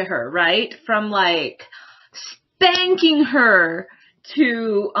horrific to her, right? From like spanking her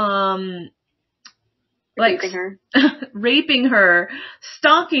to raping her,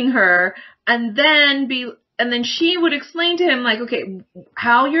 stalking her, and then she would explain to him like, okay,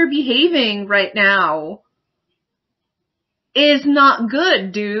 how you're behaving right now is not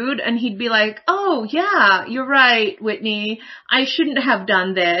good, dude. And he'd be like, oh yeah, you're right, Whitney. I shouldn't have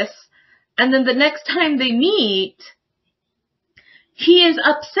done this. And then the next time they meet, he is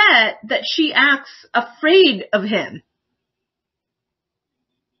upset that she acts afraid of him.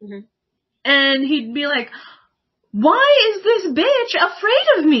 Mm-hmm. And he'd be like, why is this bitch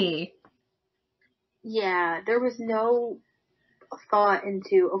afraid of me? Yeah, there was no thought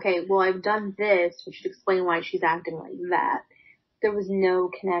into, okay, well, I've done this, which should explain why she's acting like that. There was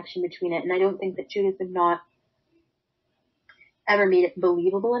no connection between it, and I don't think that Judith McNaught ever made it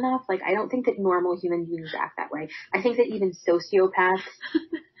believable enough. Like, I don't think that normal human beings act that way. I think that even sociopaths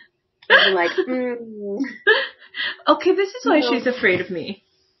would be like, Okay, this is why she's afraid of me.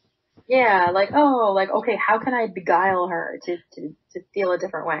 Yeah, like, oh, like, okay, how can I beguile her to feel a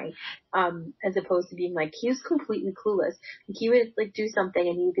different way? As opposed to being like, he was completely clueless. Like, he would, like, do something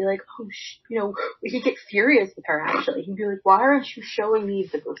and he'd be like, oh, he'd get furious with her, actually. He'd be like, why aren't you showing me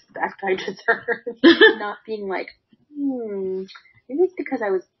the respect I deserve? Not being like, maybe it's because I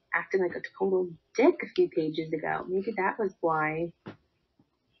was acting like a total dick a few pages ago. Maybe that was why.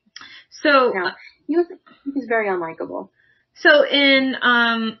 So, he was very unlikable. So and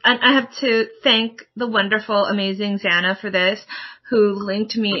I have to thank the wonderful, amazing Xana for this, who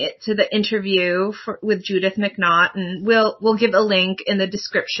linked me to the interview with Judith McNaught, and we'll give a link in the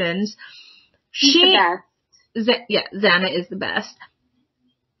descriptions. The best. Xana is the best.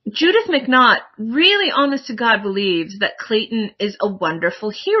 Judith McNaught really, honest to God, believes that Clayton is a wonderful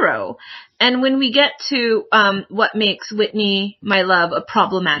hero. And when we get to what makes Whitney, My Love, a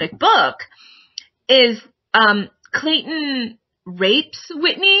problematic book, is Clayton rapes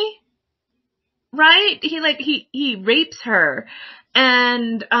Whitney, right? He rapes her,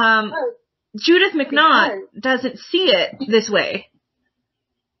 and Judith McNaught doesn't see it this way.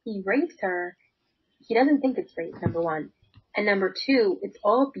 He rapes her. He doesn't think it's rape, number one. And number two, it's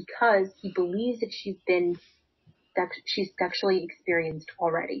all because he believes that she's sexually experienced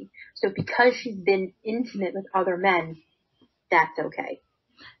already. So because she's been intimate with other men, that's okay.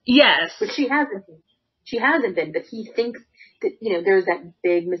 Yes. But she hasn't been. She hasn't been, but he thinks that, there's that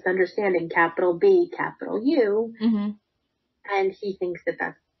big misunderstanding, capital B, capital U, and he thinks that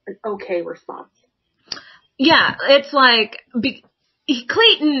that's an okay response. Yeah, it's like,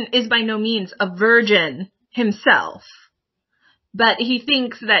 Clayton is by no means a virgin himself, but he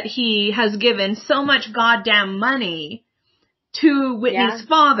thinks that he has given so much goddamn money to Whitney's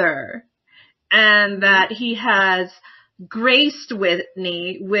father, and that he has graced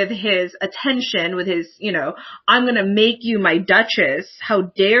Whitney with his attention, with his, I'm going to make you my duchess. How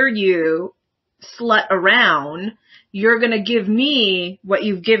dare you slut around? You're going to give me what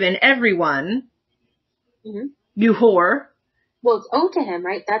you've given everyone. Mm-hmm. You whore. Well, it's owed to him,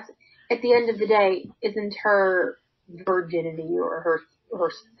 right? That's, at the end of the day, isn't her virginity or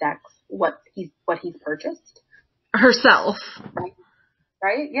her sex what he's purchased? Herself.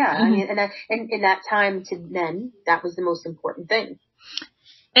 Right? Yeah. Mm-hmm. I mean, and in that time to men, that was the most important thing.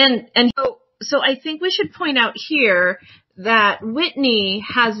 And so I think we should point out here that Whitney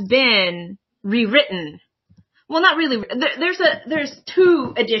has been rewritten. Well, not really. There's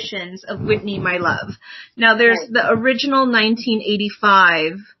two editions of Whitney, My Love. Now there's the original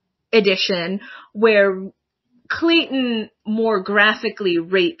 1985 edition where Clayton more graphically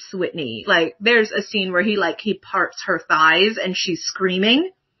rapes Whitney. Like, there's a scene where he parts her thighs and she's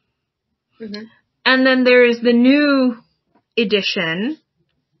screaming. Mm-hmm. And then there's the new edition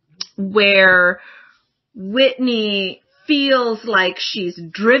where Whitney feels like she's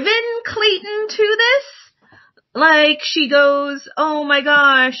driven Clayton to this. Like, she goes, oh my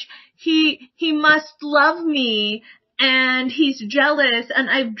gosh, he must love me. And he's jealous, and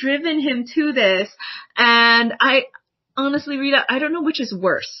I've driven him to this. And I, honestly, Rita, I don't know which is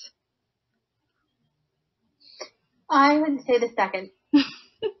worse. I would say the second.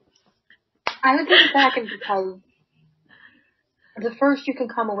 I would say the second because the first you can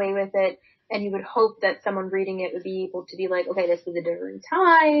come away with it, and you would hope that someone reading it would be able to be like, okay, this was a different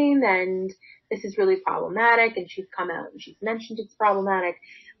time, and this is really problematic, and she's come out and she's mentioned it's problematic.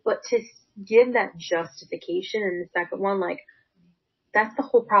 But to give that justification in the second one, like, that's the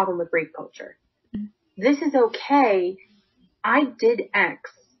whole problem with rape culture. Mm-hmm. This is okay. I did X,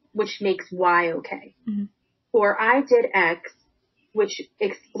 which makes Y okay. Mm-hmm. Or I did X, which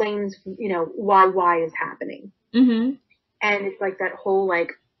explains, why Y is happening. Mm-hmm. And it's like that whole,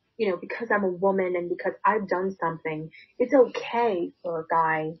 because I'm a woman and because I've done something, it's okay for a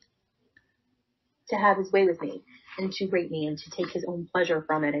guy to have his way with me and to rape me and to take his own pleasure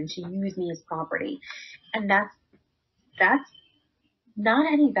from it and to use me as property. And that's not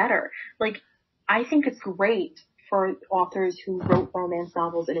any better. Like, I think it's great for authors who wrote romance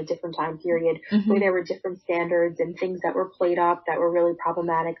novels in a different time period, where there were different standards and things that were played up that were really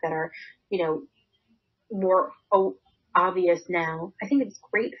problematic that are, more obvious now. I think it's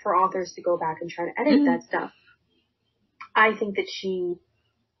great for authors to go back and try to edit that stuff. I think that she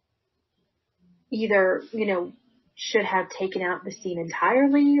either, should have taken out the scene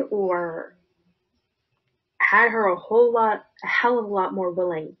entirely or had her a hell of a lot more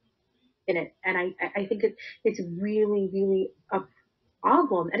willing in it. And I think it's really, really a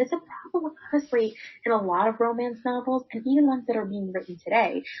problem. And it's a problem, honestly, in a lot of romance novels and even ones that are being written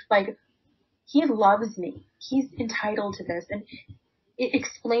today. Like, he loves me. He's entitled to this. And it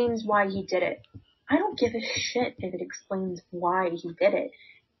explains why he did it. I don't give a shit if it explains why he did it.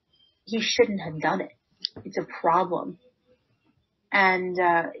 He shouldn't have done it. It's a problem. And,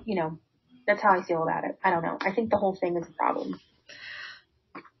 that's how I feel about it. I don't know. I think the whole thing is a problem.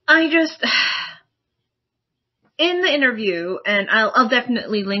 In the interview, and I'll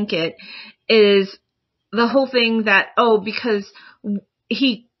definitely link it, is the whole thing that, because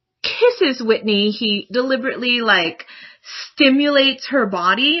he kisses Whitney, he deliberately, stimulates her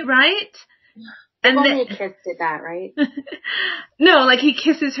body, right? And only a kiss did that, right? No, he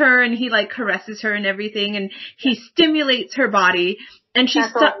kisses her and he, caresses her and everything, and he stimulates her body, and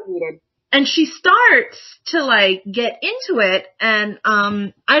That's all we needed. And she starts to, get into it, and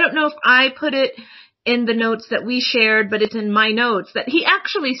I don't know if I put it in the notes that we shared, but it's in my notes that he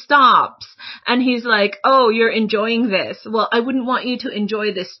actually stops, and he's like, oh, you're enjoying this. Well, I wouldn't want you to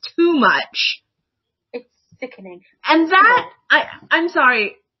enjoy this too much. It's sickening. And that, I'm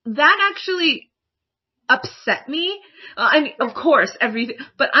sorry, that actually upset me. I mean, of course, everything,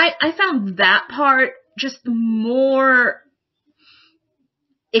 but I found that part just more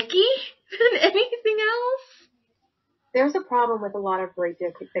icky than anything else. There's a problem with a lot of rape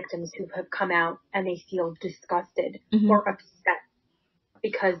victims who have come out and they feel disgusted or upset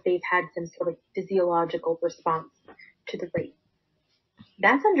because they've had some sort of physiological response to the rape.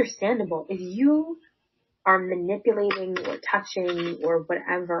 That's understandable. If you are manipulating or touching or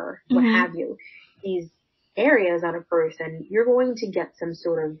whatever, what have you, these areas on a person, you're going to get some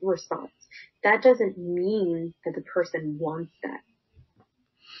sort of response. That doesn't mean that the person wants that.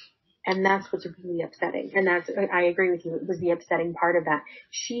 And that's what's really upsetting. And I agree with you, it was the upsetting part of that.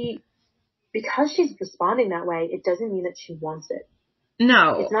 Because she's responding that way, it doesn't mean that she wants it.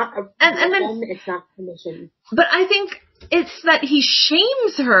 No. It's not it's not permission. But I think it's that he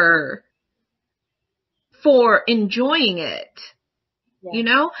shames her for enjoying it.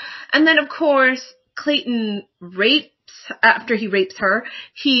 Yeah. And then of course, Clayton after he rapes her,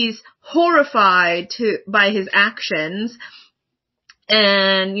 he's horrified by his actions.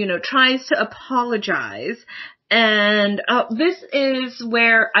 And, tries to apologize. And this is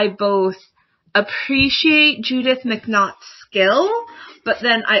where I both appreciate Judith McNaught's skill, but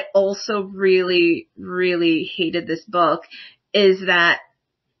then I also really, really hated this book, is that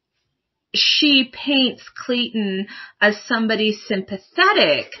she paints Clayton as somebody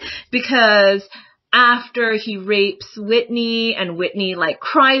sympathetic, because after he rapes Whitney and Whitney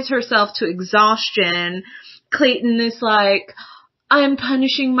cries herself to exhaustion, Clayton is like, I'm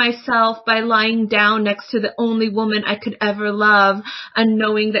punishing myself by lying down next to the only woman I could ever love and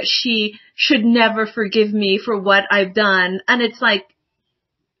knowing that she should never forgive me for what I've done. And it's like,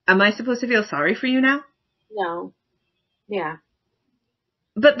 am I supposed to feel sorry for you now? No. Yeah.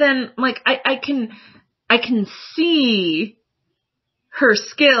 But then, I can see her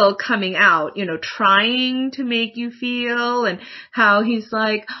skill coming out, trying to make you feel, and how he's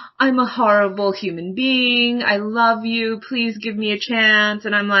like, I'm a horrible human being. I love you. Please give me a chance.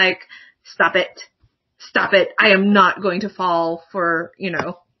 And I'm like, stop it. Stop it. I am not going to fall for,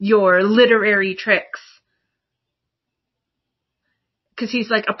 your literary tricks. 'Cause he's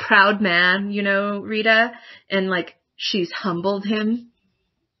like a proud man, Rita, and she's humbled him.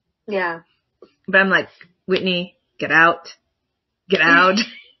 Yeah. But I'm like, Whitney, get out. Get out.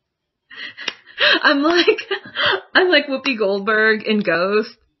 I'm like Whoopi Goldberg in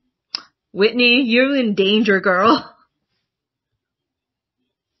Ghost. Whitney, you're in danger, girl.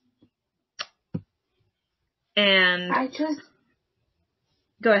 And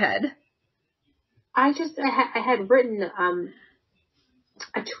go ahead. I had written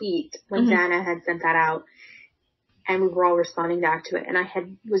a tweet when Dana had sent that out, and we were all responding back to it, and I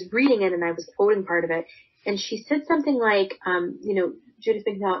was reading it and I was quoting part of it. And she said something like, Judith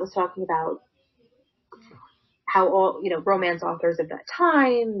McNaught was talking about how all, romance authors of that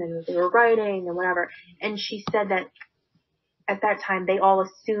time and they were writing and whatever. And she said that at that time they all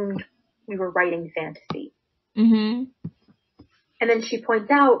assumed we were writing fantasy. Mm-hmm. And then she points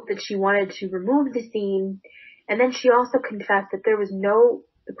out that she wanted to remove the scene And then she also confessed that there was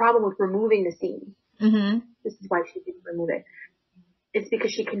the problem with removing the scene. Mm-hmm. This is why she didn't remove it. It's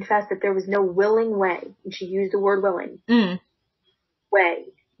because she confessed that there was no willing way, and she used the word willing, way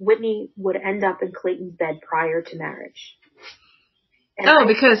Whitney would end up in Clayton's bed prior to marriage. And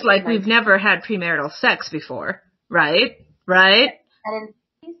because like we've never had premarital sex before, right? Right? And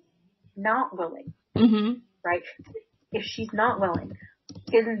she's not willing, right? If she's not willing,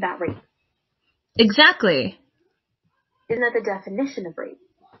 isn't that rape? Exactly. Isn't that the definition of rape?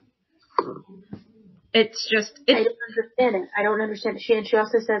 It's just... I don't understand it. I don't understand it. She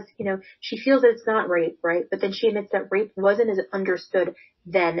also says, she feels that it's not rape, right? But then she admits that rape wasn't as understood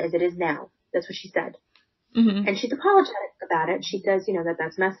then as it is now. That's what she said. Mm-hmm. And she's apologetic about it. She says, that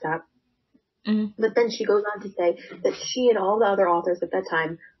that's messed up. Mm-hmm. But then she goes on to say that she and all the other authors at that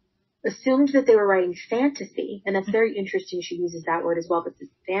time assumed that they were writing fantasy. And that's very interesting. She uses that word as well, but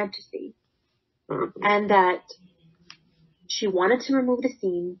it's fantasy. Mm-hmm. And that she wanted to remove the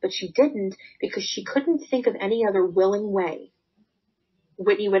scene, but she didn't because she couldn't think of any other willing way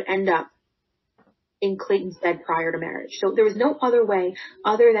Whitney would end up in Clayton's bed prior to marriage. So there was no other way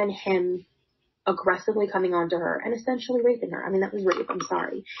other than him aggressively coming onto her and essentially raping her. I mean, that was rape. I'm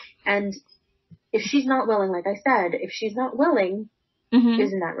sorry. And if she's not willing, like I said, if she's not willing,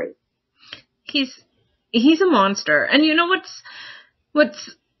 isn't that rape? He's a monster. And you know what's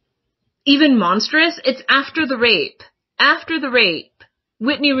even monstrous? It's after the rape. After the rape,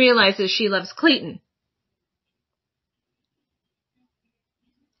 Whitney realizes she loves Clayton.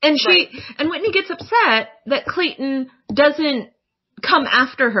 And and Whitney gets upset that Clayton doesn't come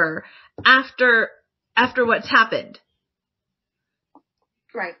after her after what's happened.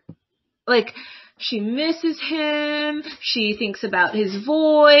 Right. Like, she misses him, she thinks about his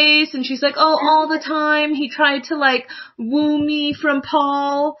voice, and she's like, oh, all the time he tried to, like, woo me from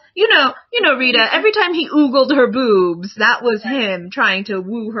Paul. You know, Rita, every time he oogled her boobs, that was him trying to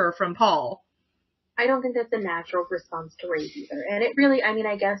woo her from Paul. I don't think that's a natural response to rape either. And it really,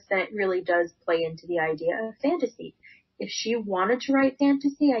 I guess that really does play into the idea of fantasy. If she wanted to write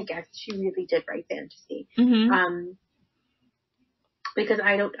fantasy, I guess she really did write fantasy. Mm-hmm. Because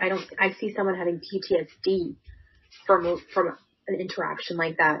I see someone having PTSD from an interaction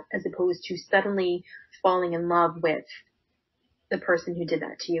like that, as opposed to suddenly falling in love with the person who did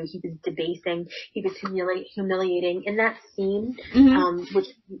that to you. He was debasing, he was humiliating. In that scene, which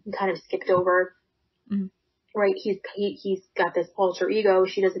we kind of skipped over, right? He's got this alter ego.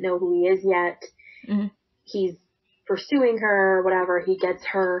 She doesn't know who he is yet. Mm-hmm. He's pursuing her, whatever. He gets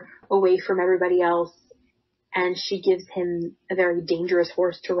her away from everybody else. And she gives him a very dangerous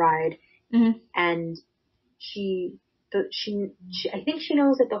horse to ride. Mm-hmm. And I think she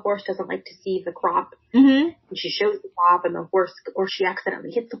knows that the horse doesn't like to see the crop. Mm-hmm. And she shows the crop and the horse, or she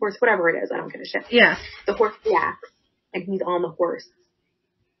accidentally hits the horse, whatever it is. I don't give a shit. Yeah. The horse reacts and he's on the horse.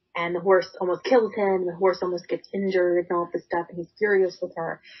 And the horse almost kills him. The horse almost gets injured and all this stuff. And he's furious with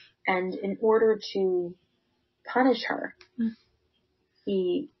her. And in order to punish her,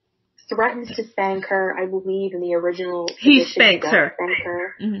 he threatens to spank her, I believe, in the original. He spanks her.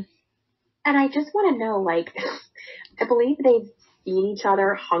 Mm-hmm. And I just want to know, like, I believe they've seen each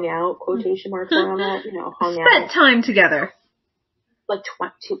other, hung out, quotation marks around that, hung out. Spent time together. Like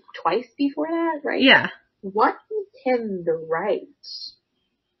twice before that, right? Yeah. What gives him the right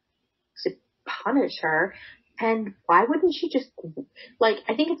to punish her? And why wouldn't she just, like,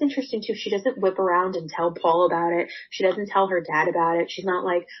 I think it's interesting, too, she doesn't whip around and tell Paul about it. She doesn't tell her dad about it. She's not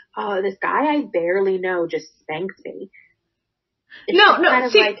like, oh, this guy I barely know just spanked me. It's no,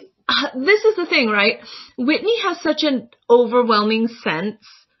 see, this is the thing, right? Whitney has such an overwhelming sense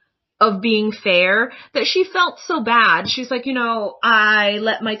of being fair that she felt so bad. She's like, I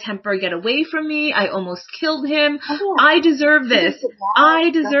let my temper get away from me. I almost killed him. Oh, yeah. I deserve this. I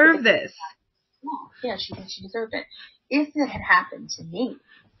deserve this. Yeah, she thinks she deserved it. If it had happened to me.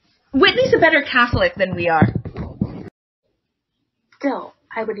 Whitney's a better Catholic than we are. Still,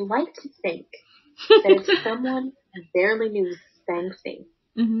 I would like to think that if someone I barely knew spanked me,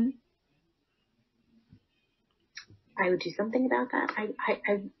 I would do something about that.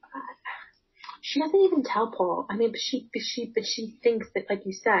 She doesn't even tell Paul. I mean, but she thinks that, like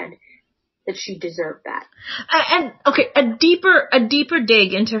you said, that she deserved that. And okay, a deeper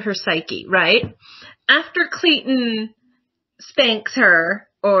dig into her psyche, right? After Clayton spanks her,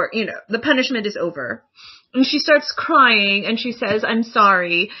 or, the punishment is over, and she starts crying, and she says, I'm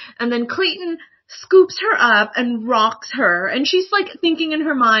sorry, and then Clayton scoops her up and rocks her, and she's, like, thinking in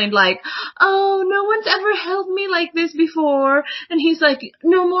her mind, like, oh, no one's ever held me like this before, and he's like,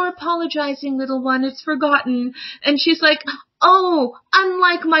 no more apologizing, little one, it's forgotten, and she's like, oh,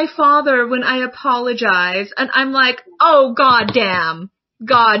 unlike my father when I apologize. And I'm like, oh, goddamn.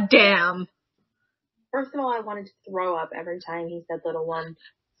 First of all, I wanted to throw up every time he said little one.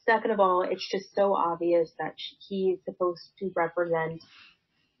 Second of all, it's just so obvious that he's supposed to represent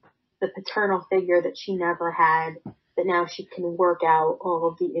the paternal figure that she never had, that now she can work out all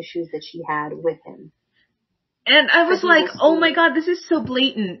of the issues that she had with him. And I was like, oh my God, this is so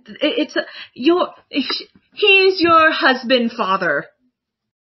blatant. He's your husband, father.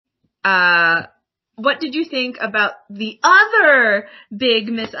 What did you think about the other big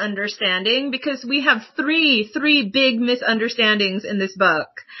misunderstanding? Because we have three big misunderstandings in this book.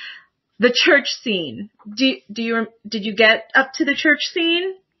 The church scene. Did you get up to the church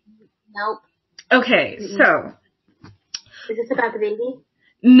scene? Nope. Okay, so. Is this about the baby?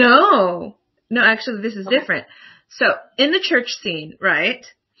 No, actually this is different. So, in the church scene, right,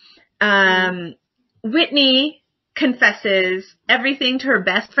 Whitney confesses everything to her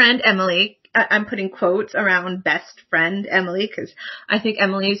best friend, Emily. I'm putting quotes around best friend, Emily, because I think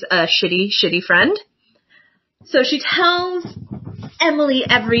Emily's a shitty friend. So she tells Emily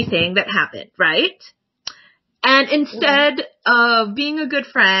everything that happened, right? And instead of being a good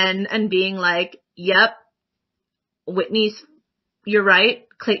friend and being like, yep, you're right,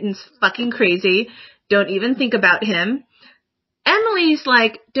 Clayton's fucking crazy, don't even think about him. Emily's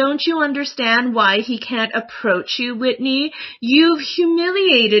like, don't you understand why he can't approach you, Whitney? You've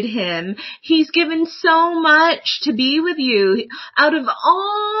humiliated him. He's given so much to be with you. Out of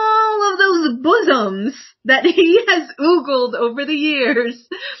all of those bosoms that he has oogled over the years,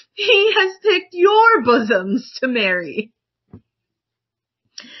 he has picked your bosoms to marry.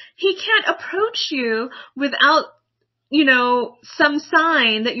 He can't approach you without, some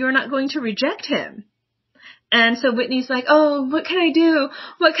sign that you're not going to reject him. And so Whitney's like, oh, what can I do?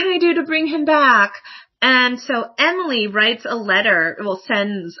 What can I do to bring him back? And so Emily writes a letter,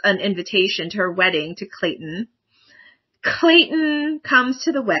 sends an invitation to her wedding to Clayton. Clayton comes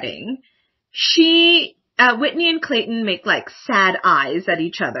to the wedding. Whitney and Clayton make like sad eyes at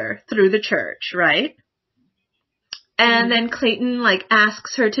each other through the church, right? And then Clayton like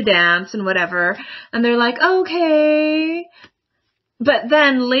asks her to dance and whatever. And they're like, okay. But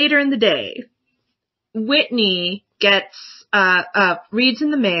then later in the day, Whitney reads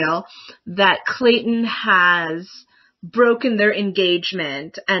in the mail that Clayton has broken their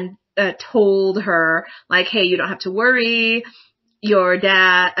engagement and told her, like, hey, you don't have to worry. Your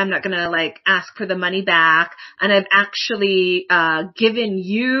dad, I'm not gonna like ask for the money back. And I've actually given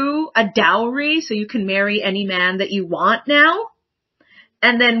you a dowry so you can marry any man that you want now.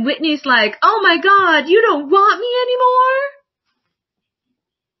 And then Whitney's like, oh my God, you don't want me anymore?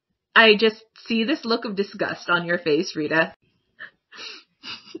 I just see this look of disgust on your face, Rita.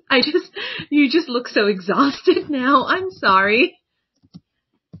 You just look so exhausted now. I'm sorry.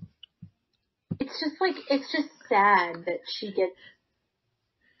 It's just sad that she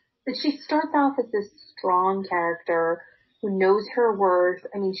starts off as this strong character who knows her worth.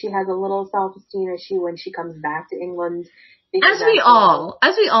 I mean, she has a little self-esteem issue when she comes back to England. As we all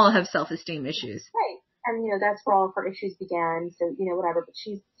have self-esteem issues. Right. And, that's where all of her issues began. So, whatever. But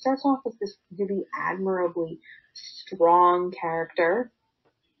she starts off as this really admirably strong character.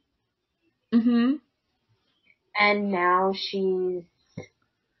 Mm-hmm. And now she's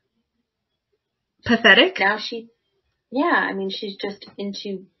pathetic? Now she's just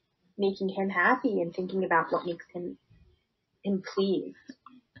into making him happy and thinking about what makes him pleased.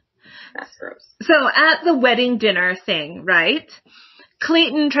 That's gross. So at the wedding dinner thing, right?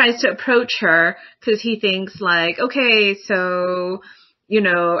 Clayton tries to approach her because he thinks like, okay, so,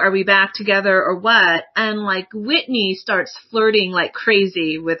 are we back together or what? And like Whitney starts flirting like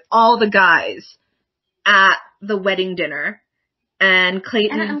crazy with all the guys at the wedding dinner. And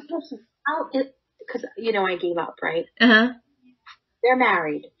Clayton... And I'm thinking, because, I gave up, right? Uh-huh. They're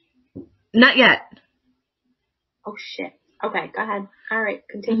married. Not yet. Oh, shit. Okay, go ahead. All right,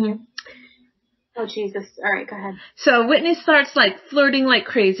 continue. Mm-hmm. Oh, Jesus. All right, go ahead. So Whitney starts like flirting like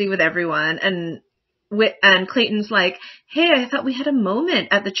crazy with everyone, and Clayton's like, hey, I thought we had a moment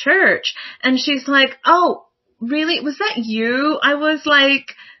at the church. And she's like, oh, really? Was that you? I was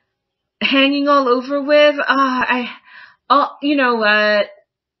like hanging all over with. You know what?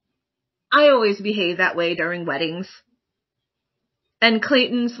 I always behave that way during weddings. And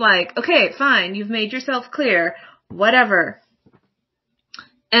Clayton's like, okay, fine. You've made yourself clear. Whatever.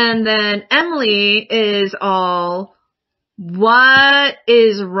 And then Emily is all, what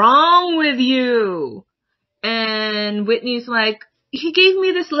is wrong with you? And Whitney's like, he gave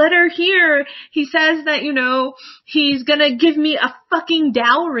me this letter here. He says that, he's gonna give me a fucking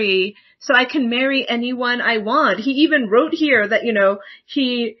dowry. so I can marry anyone I want. He even wrote here that, you know,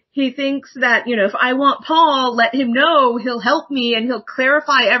 he thinks that, you know, if I want Paul, let him know, he'll help me and he'll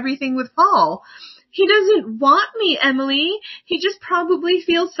clarify everything with Paul. He doesn't want me, Emily. He just probably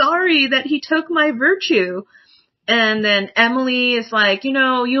feels sorry that he took my virtue. And then Emily is like, you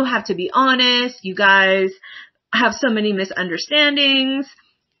know, you have to be honest. You guys have so many misunderstandings.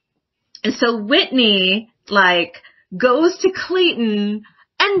 And so Whitney, like, goes to Clayton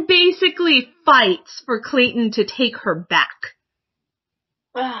and basically fights for Clayton to take her back.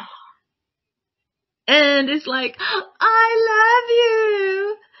 And is like, I love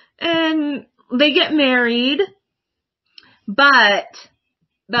you. And they get married. But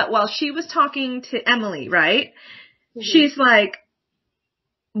while she was talking to Emily, right? Mm-hmm. She's like,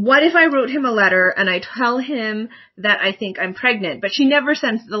 what if I wrote him a letter and I tell him that I think I'm pregnant? But she never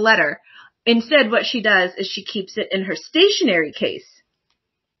sends the letter. Instead, what she does is she keeps it in her stationery case.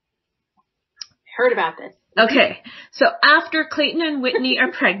 Heard about this. Okay. So after Clayton and Whitney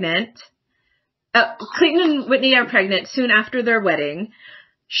are pregnant, soon after their wedding,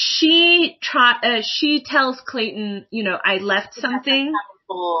 she tells Clayton, you know, I left something.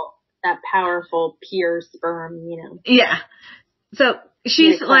 That powerful pure sperm, you know. Yeah. So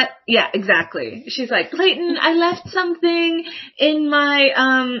she's like, yeah, exactly. She's like, Clayton, I left something in my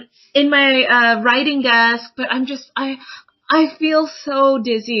writing desk, but I feel so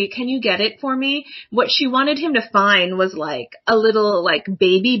dizzy. Can you get it for me? What she wanted him to find was like a little like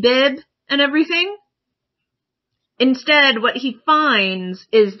baby bib and everything. Instead, what he finds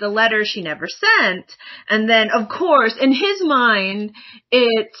is the letter she never sent. And then, of course, in his mind,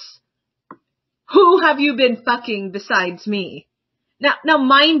 it's, who have you been fucking besides me? Now,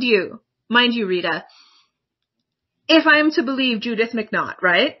 mind you, Rita, if I am to believe Judith McNaught,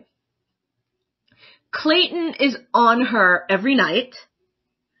 right? Clayton is on her every night,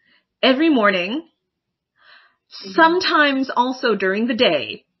 every morning, sometimes also during the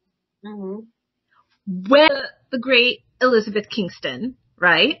day. Mm-hmm. When the great Elizabeth Kingston,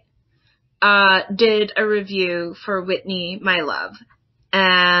 right, did a review for Whitney, My Love.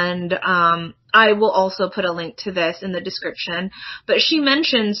 And I will also put a link to this in the description. But she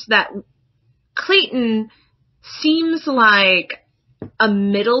mentions that Clayton seems like a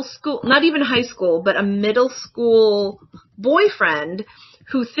middle school, not even high school, but a middle school boyfriend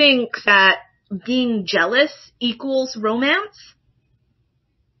who thinks that being jealous equals romance.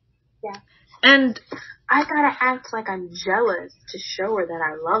 Yeah. And I gotta act like I'm jealous to show her that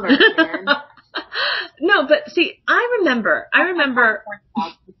I love her, man. No, but see, I remember.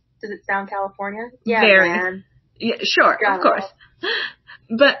 Does it sound California? Yeah, very. Man. Yeah, sure, of course.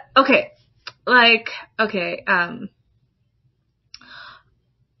 But, okay,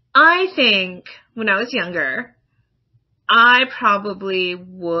 I think when I was younger, I probably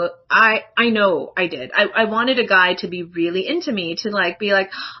would, I know I did. I wanted a guy to be really into me, to like, be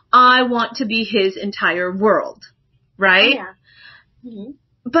like, I want to be his entire world, right? Oh, yeah. Mm-hmm.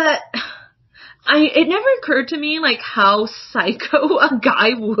 But it never occurred to me, like, how psycho a guy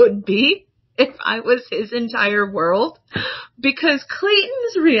would be if I was his entire world. Because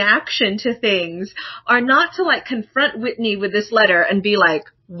Clayton's reaction to things are not to, like, confront Whitney with this letter and be like,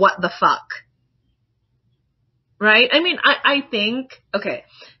 what the fuck? Right? I mean, I think, okay,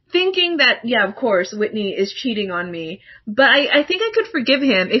 thinking that, yeah, of course, Whitney is cheating on me, but I think I could forgive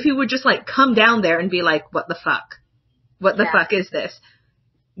him if he would just, like, come down there and be like, what the fuck? What the fuck is this?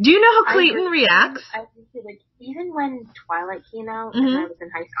 Do you know how Clayton reacts? I think, like, even when Twilight came out, and I was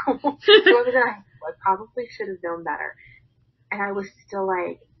in high school, I probably should have known better. And I was still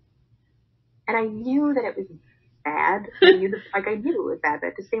like, and I knew that it was bad. I knew it was bad, but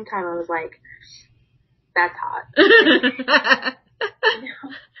at the same time, I was like, that's hot. You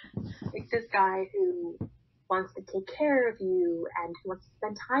know? Like this guy who wants to take care of you and who wants to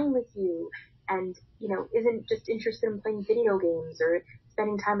spend time with you and, you know, isn't just interested in playing video games or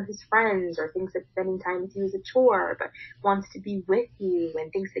spending time with his friends or thinks that spending time with you is a chore, but wants to be with you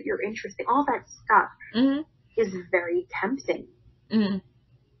and thinks that you're interesting. All that stuff is very tempting. Mm-hmm.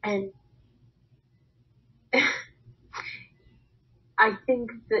 And I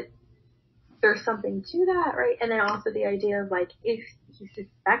think that there's something to that, right? And then also the idea of, like, if he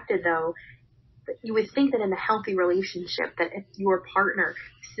suspected, though, that you would think that in a healthy relationship, that if your partner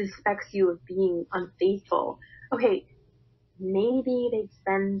suspects you of being unfaithful, okay, maybe they'd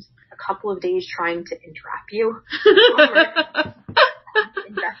spend a couple of days trying to entrap you or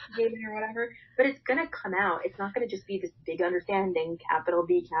investigating or whatever, but it's gonna come out. It's not gonna just be this big understanding, capital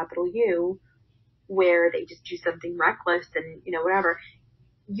B, capital U, where they just do something reckless and, you know, whatever.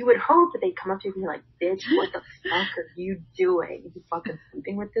 you would hope that they'd come up to you and be like, bitch, what the fuck are you doing? You fucking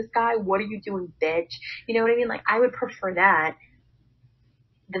sleeping with this guy? What are you doing, bitch? You know what I mean? Like, I would prefer that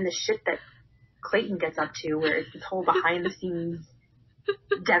than the shit that Clayton gets up to, where it's this whole behind the scenes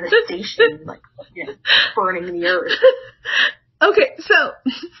devastation, like, you know, burning the earth. Okay, so,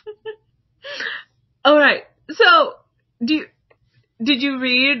 alright, so, did you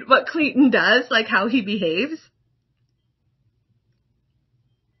read what Clayton does, like how he behaves?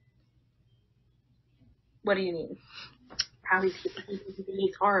 What do you mean? How he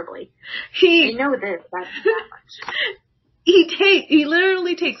behaves horribly. I know this, that's that much. He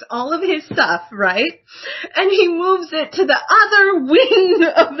literally takes all of his stuff, right? And he moves it to the other wing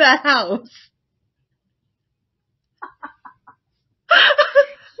of the house.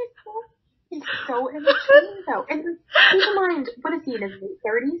 He's so immature, though. And keep in mind, what is he, in his late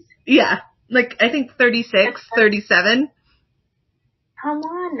 30s? Yeah. Like, I think 36, 37. Come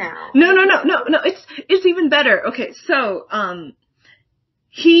on now. No, it's even better. Okay, so,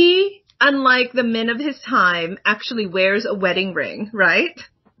 he, unlike the men of his time, actually wears a wedding ring, right?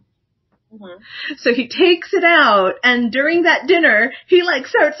 Mm-hmm. So he takes it out, and during that dinner, he like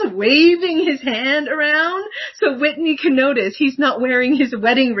starts waving his hand around so Whitney can notice he's not wearing his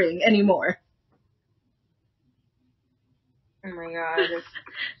wedding ring anymore. Oh my god.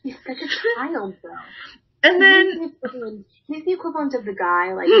 He's such a child, though. And then he's the equivalent of the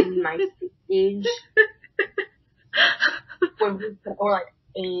guy like in my age, or like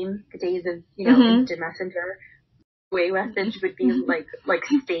AIM, the days of, you know, mm-hmm. Instant Messenger. Way message would be like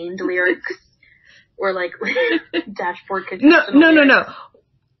stained lyrics or like dashboard conditional. No.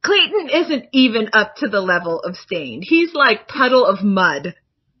 Clayton isn't even up to the level of stained. He's like puddle of mud.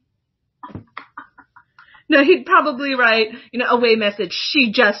 No, he'd probably write, you know, away message,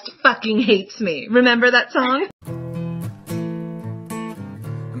 she just fucking hates me. Remember that song?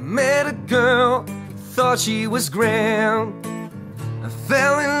 I met a girl, thought she was grand. I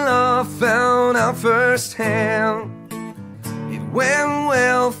fell in love, found out firsthand. It went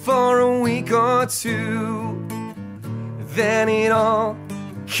well for a week or two, then it all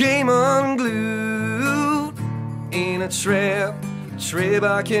came unglued. In a trip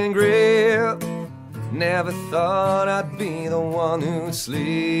I can grip. Never thought I'd be the one who'd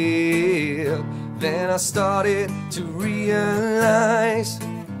slip. Then I started to realize,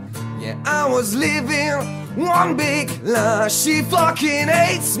 yeah, I was living one big lie. She fucking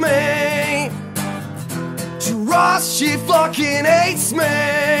hates me. Trust, she fucking hates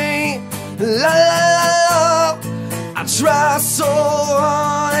me. La la la la. I tried so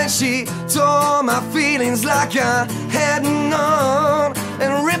hard and she tore my feelings like I had none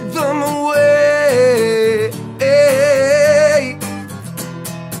and ripped them away.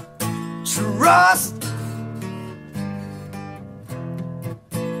 Trust.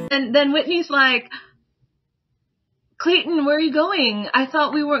 And then Whitney's like, Clayton, where are you going? I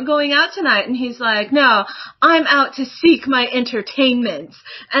thought we weren't going out tonight. And he's like, no, I'm out to seek my entertainment.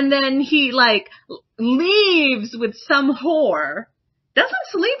 And then he like leaves with some whore, doesn't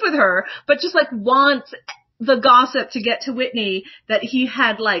sleep with her, but just like wants the gossip to get to Whitney that he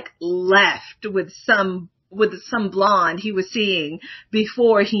had like left with some blonde he was seeing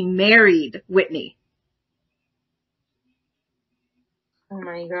before he married Whitney. Oh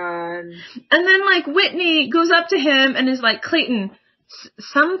my god. And then like Whitney goes up to him and is like, Clayton,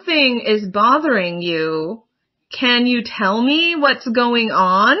 something is bothering you. Can you tell me what's going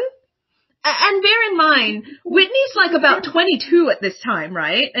on? And bear in mind, Whitney's like about 22 at this time,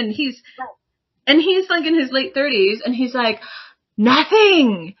 right? And he's like in his late 30s and he's like,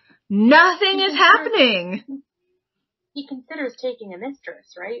 nothing is happening. He considers taking a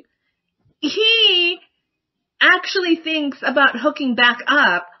mistress, right? He actually thinks about hooking back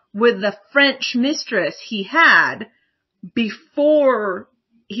up with the French mistress he had before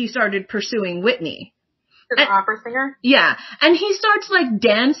he started pursuing Whitney. The opera singer? Yeah. And he starts like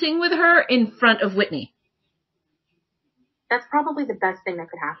dancing with her in front of Whitney. That's probably the best thing that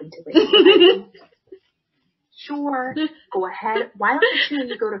could happen to Whitney. Sure, go ahead. Why don't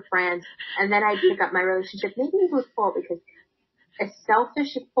you go to France and then I pick up my relationship? Maybe it was Paul, because as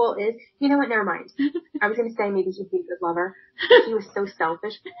selfish as Paul is, you know what, never mind. I was going to say maybe he'd be a good lover. But he was so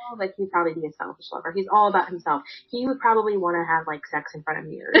selfish, Paul, like he'd probably be a selfish lover. He's all about himself. He would probably want to have like sex in front of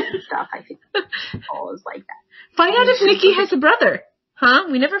mirrors and stuff. I think Paul is like that. Find out if Nikki has a brother. Huh?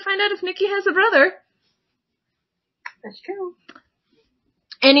 We never find out if Nikki has a brother. That's true.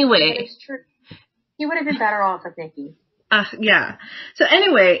 Anyway. That is true. He would have been better off with Nikki. Yeah. So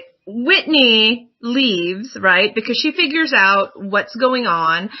anyway, Whitney leaves, right? Because she figures out what's going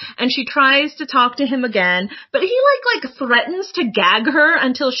on and she tries to talk to him again, but he like threatens to gag her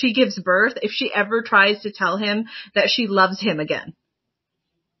until she gives birth if she ever tries to tell him that she loves him again.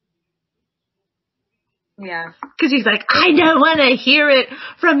 Yeah. Because he's like, I don't want to hear it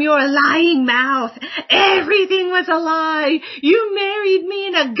from your lying mouth. Everything was a lie. You married me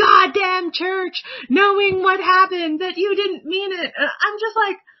in a goddamn church knowing what happened, that you didn't mean it. I'm just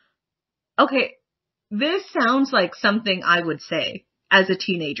like, okay, this sounds like something I would say as a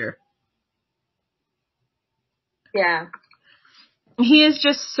teenager. Yeah. He is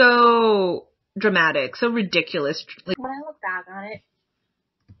just so dramatic, so ridiculous. When I look back on it,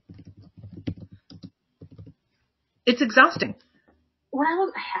 it's exhausting. when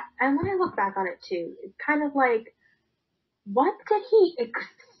I look back on it too, it's kind of like, what did he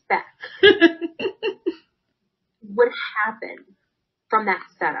expect would happen from that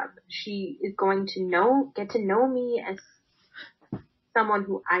setup? She is going to get to know me as someone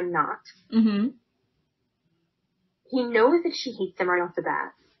who I'm not. Mm-hmm. He knows that she hates him right off the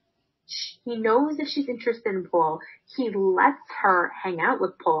bat. He knows that she's interested in Paul. He lets her hang out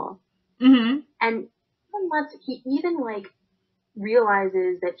with Paul. Mm-hmm. And he even like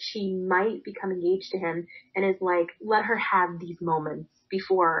realizes that she might become engaged to him and is like, let her have these moments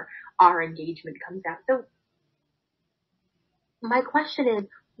before our engagement comes out. So my question is,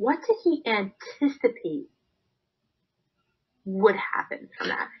 what did he anticipate would happen from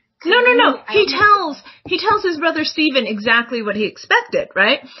that? No. He tells his brother Stephen exactly what he expected,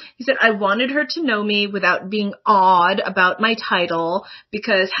 right? He said, I wanted her to know me without being awed about my title,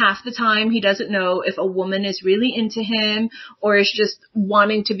 because half the time he doesn't know if a woman is really into him or is just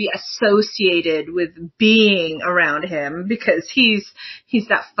wanting to be associated with being around him because he's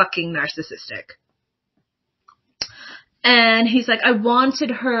that fucking narcissistic. And he's like, I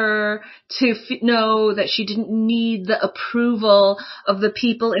wanted her to know that she didn't need the approval of the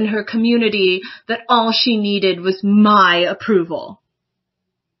people in her community, that all she needed was my approval.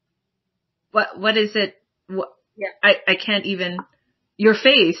 What is it? What, yeah. I can't even, your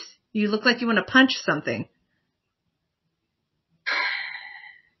face, you look like you want to punch something.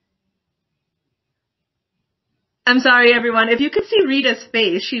 I'm sorry, everyone. If you could see Rita's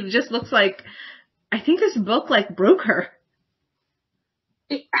face, she just looks like, I think this book like broke her.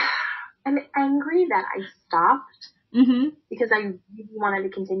 I'm angry that I stopped because I really wanted to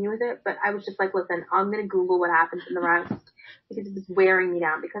continue with it, but I was just like, listen, I'm going to Google what happens in the rest because it was wearing me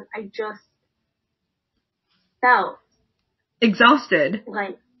down because I just felt exhausted.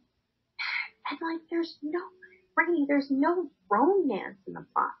 Like, and like, there's no romance in the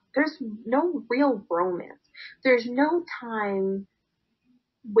plot. There's no real romance. There's no time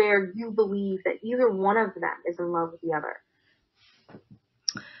where you believe that either one of them is in love with the other.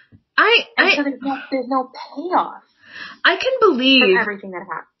 So there's no payoff. I can believe everything that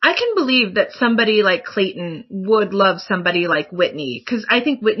happened. I can believe that somebody like Clayton would love somebody like Whitney, because I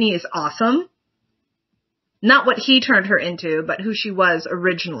think Whitney is awesome. Not what he turned her into, but who she was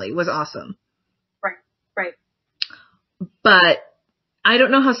originally was awesome. Right. But I don't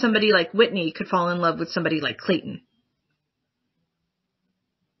know how somebody like Whitney could fall in love with somebody like Clayton.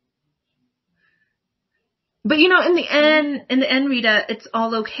 But you know, in the end, Rita, it's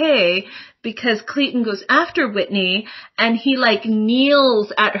all okay because Clayton goes after Whitney and he like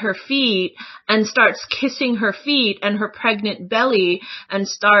kneels at her feet and starts kissing her feet and her pregnant belly and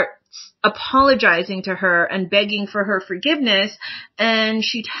starts apologizing to her and begging for her forgiveness. And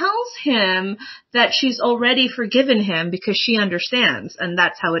she tells him that she's already forgiven him because she understands, and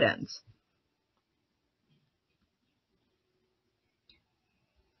that's how it ends.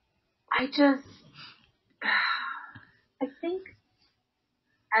 I think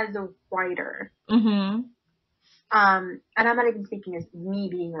as a writer, mm-hmm. And I'm not even speaking as me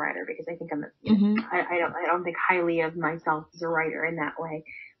being a writer because I think I don't think highly of myself as a writer in that way.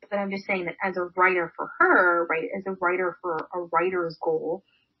 But I'm just saying that as a writer for her, right, as a writer for a writer's goal,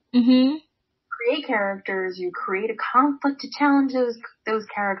 mm-hmm. create characters, you create a conflict to challenge those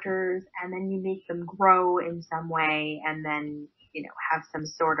characters, and then you make them grow in some way, and then, you know, have some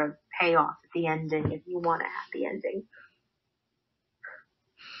sort of payoff at the ending if you want a happy ending.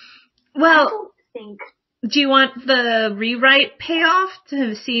 Well, I don't think... Do you want the rewrite payoff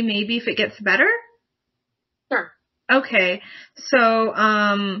to see maybe if it gets better? Sure. Okay. So,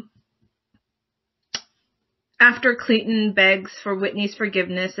 after Clayton begs for Whitney's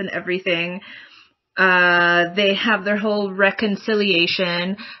forgiveness and everything, they have their whole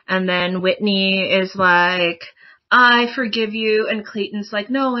reconciliation, and then Whitney is like, I forgive you, and Clayton's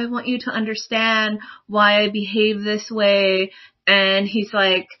like, no, I want you to understand why I behave this way, and he's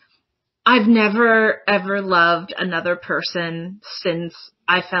like, I've never ever loved another person since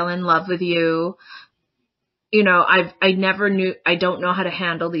I fell in love with you. You know, I don't know how to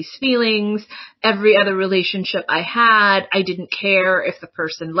handle these feelings. Every other relationship I had, I didn't care if the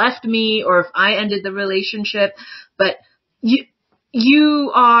person left me or if I ended the relationship, but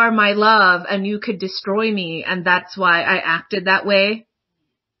you are my love and you could destroy me, and that's why I acted that way.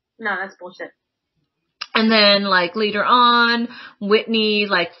 No, that's bullshit. And then, like, later on, Whitney,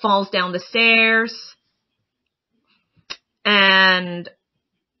 like, falls down the stairs and,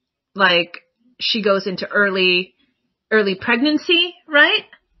 like, she goes into early pregnancy, right?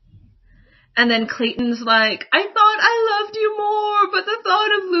 And then Clayton's like, I thought I loved you more, but the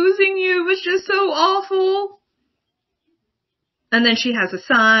thought of losing you was just so awful. And then she has a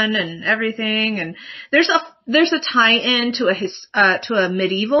son and everything, and there's a tie-in to a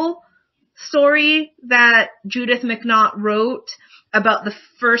medieval story that Judith McNaught wrote about the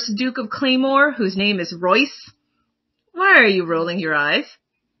first Duke of Claymore, whose name is Royce. Why are you rolling your eyes?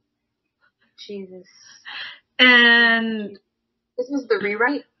 Jesus. And this was the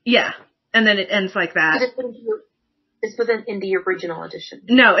rewrite? Yeah. And then it ends like that. This wasn't in the original edition.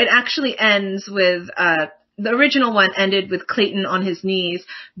 No, it actually ends with, the original one ended with Clayton on his knees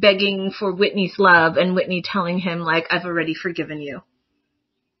begging for Whitney's love and Whitney telling him, like, I've already forgiven you.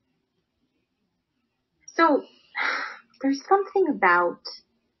 So, there's something about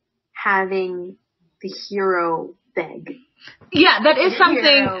having the hero beg. Yeah, that is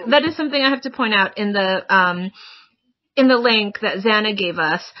something I have to point out in the link that Xana gave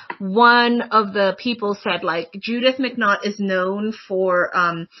us. One of the people said, like, Judith McNaught is known for,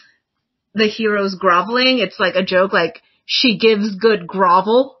 the hero's groveling. It's like a joke, like, she gives good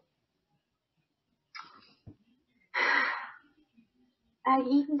grovel. I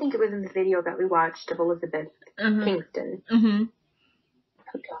even think it was in the video that we watched of Elizabeth Kingston, who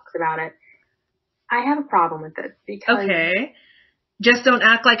talks about it. I have a problem with it because... Okay. Just don't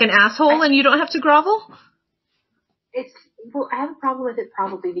act like an asshole and you don't have to grovel? Well, I have a problem with it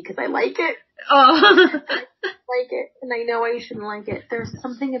probably because I like it. Oh. I like it, and I know I shouldn't like it. There's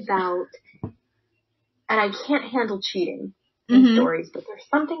something about... And I can't handle cheating in stories, but there's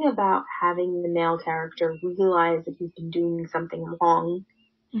something about having the male character realize that he's been doing something wrong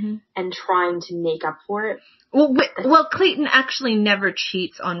and trying to make up for it. Well, Clayton actually never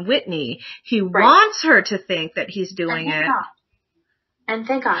cheats on Whitney. He wants her to think that he's doing it. And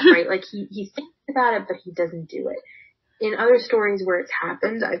thank God, right? Like, he thinks about it, but he doesn't do it. In other stories where it's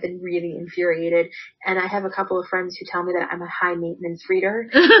happened, I've been really infuriated, and I have a couple of friends who tell me that I'm a high-maintenance reader.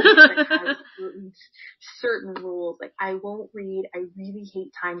 That has certain rules. Like, I won't read. I really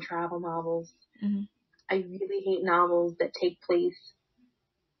hate time travel novels. I really hate novels that take place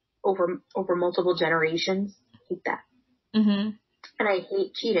over multiple generations. I hate that. And I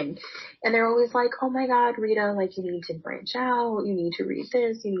hate cheating. And they're always like, oh my God, Rita, like, you need to branch out. You need to read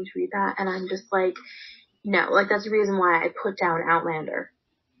this. You need to read that. And I'm just like... No, like, that's the reason why I put down Outlander.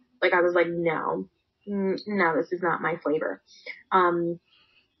 Like, I was like, no, this is not my flavor. I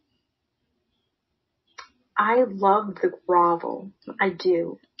love the grovel. I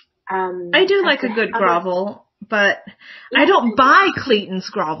do. I do like a good grovel, but I don't buy Clayton's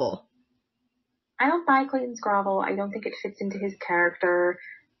grovel. I don't buy Clayton's grovel. I don't think it fits into his character.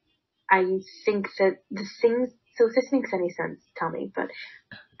 I think that the things... So if this makes any sense, tell me, but...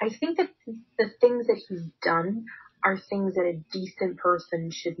 I think that the things that he's done are things that a decent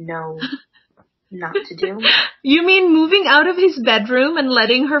person should know not to do. You mean moving out of his bedroom and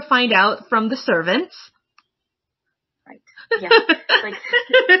letting her find out from the servants? Right. Yeah. Like,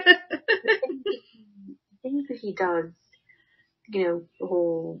 the things that he does, you know, the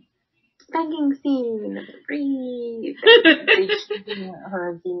whole spanking scene, the brief, and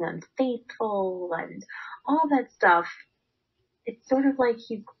her being unfaithful, and all that stuff. It's sort of like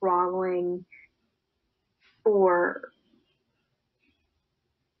he's groveling for...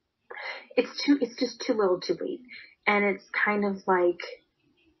 It's just too little too late. And it's kind of like...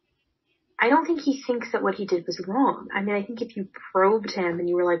 I don't think he thinks that what he did was wrong. I mean, I think if you probed him and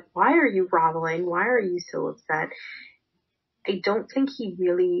you were like, why are you groveling? Why are you so upset? I don't think he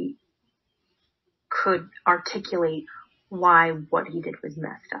really could articulate why what he did was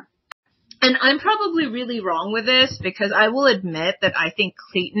messed up. And I'm probably really wrong with this because I will admit that I think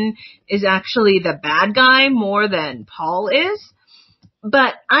Clayton is actually the bad guy more than Paul is.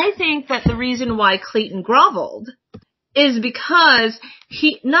 But I think that the reason why Clayton groveled is because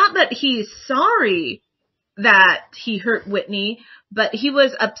not that he's sorry that he hurt Whitney, but he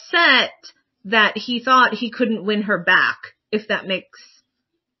was upset that he thought he couldn't win her back, if that makes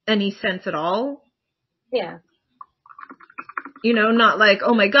any sense at all. Yeah. You know, not like,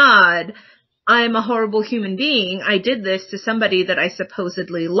 oh my God, I'm a horrible human being. I did this to somebody that I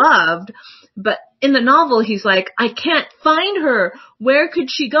supposedly loved. But in the novel, he's like, I can't find her. Where could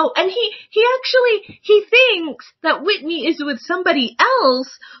she go? And he thinks that Whitney is with somebody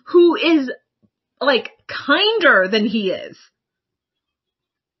else who is like kinder than he is.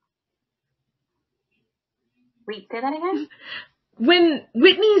 Wait, say that again? When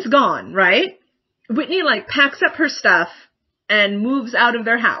Whitney's gone, right? Whitney like packs up her stuff and moves out of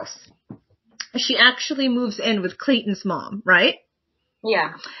their house. She actually moves in with Clayton's mom, right?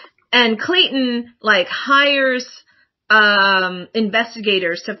 Yeah. And Clayton like hires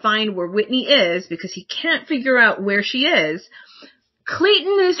investigators to find where Whitney is because he can't figure out where she is.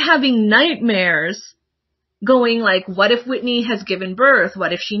 Clayton is having nightmares going like, what if Whitney has given birth?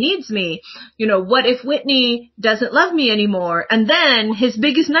 What if she needs me? You know, what if Whitney doesn't love me anymore? And then his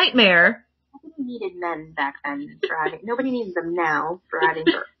biggest nightmare. Nobody needed men back then for having, nobody needs them now for having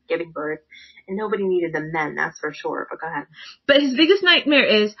birth, giving birth. And nobody needed them then, that's for sure. But go ahead. But his biggest nightmare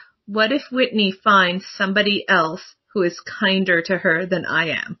is, what if Whitney finds somebody else who is kinder to her than I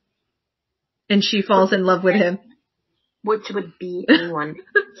am? And she falls in love with him. Which would be anyone.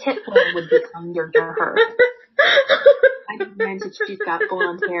 Hitler would be kinder to her. I just granted she's got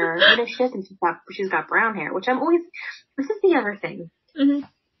blonde hair. No, she doesn't. She's got brown hair, which I'm always, this is the other thing. Mm-hmm.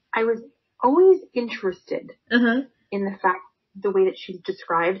 I was always interested in the fact, the way that she's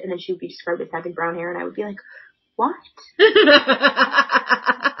described, and then she would be described as having brown hair, and I would be like, what?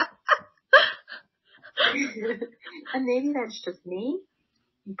 And maybe that's just me,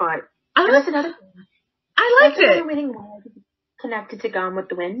 but that's another thing. I liked it. Another reading why I was connected to Gone with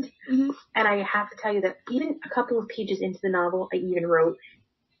the Wind, and I have to tell you that even a couple of pages into the novel, I even wrote,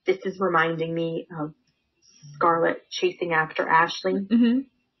 this is reminding me of Scarlett chasing after Ashley. Mm-hmm.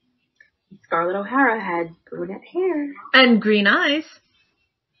 Scarlett O'Hara had brunette hair. And green eyes.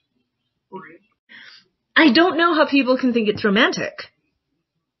 I don't know how people can think it's romantic.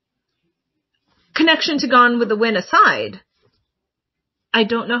 Connection to Gone with the Wind aside, I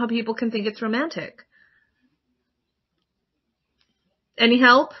don't know how people can think it's romantic. Any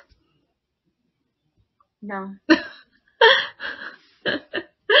help? No.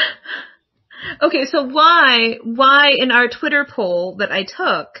 Okay, so why in our Twitter poll that I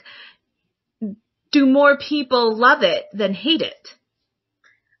took, do more people love it than hate it?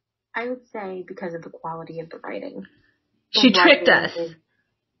 I would say because of the quality of the writing. She tricked us.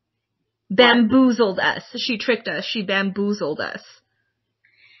 Bamboozled us. She tricked us. She bamboozled us.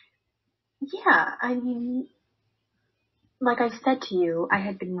 Yeah, I mean, like I said to you, I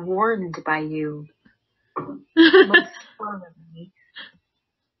had been warned by you most firmly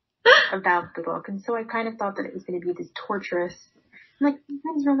about the book, and so I kind of thought that it was going to be this torturous, like,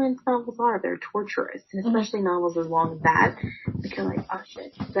 sometimes romance novels are, they're torturous, and especially novels as long as that, because like, oh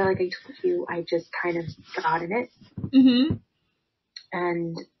shit, but like I told you, I just kind of got in it,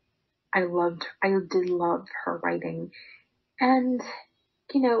 and I did love her writing, and,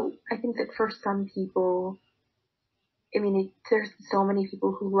 you know, I think that for some people, I mean, there's so many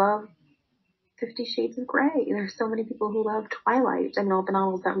people who love 50 Shades of Grey. There's so many people who love Twilight. I mean, all the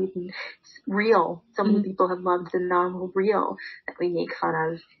novels that we can, Real. So many people have loved the novel Real that we make fun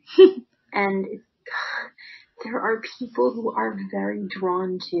of. And there are people who are very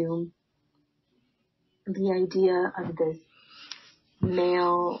drawn to the idea of this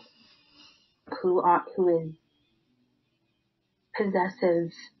male who is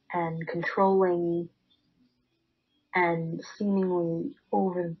possessive and controlling and seemingly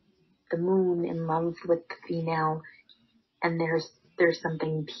over the moon in love with the female, and there's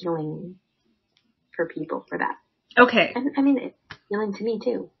something appealing for people for that. Okay. And I mean, it's appealing to me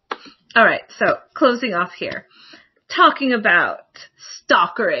too. All right, so closing off here. Talking about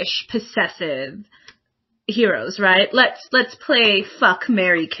stalkerish, possessive heroes, right? Let's play Fuck,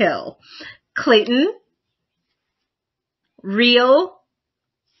 Marry, Kill. Clayton, Real,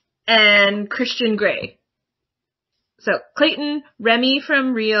 and Christian Grey. So, Clayton, Remy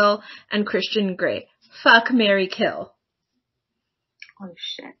from Real, and Christian Grey. Fuck, marry, kill. Oh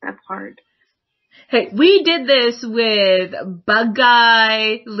shit, that's hard. Hey, we did this with Bug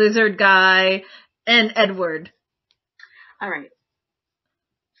Guy, Lizard Guy, and Edward. Alright.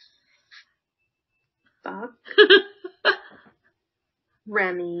 Fuck.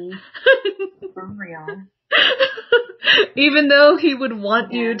 Remy from Real. Even though he would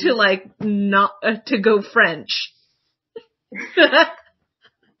want you to, like, not, to go French.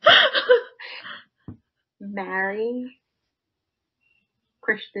 Marry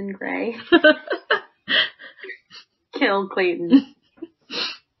Christian Grey. Kill Clayton.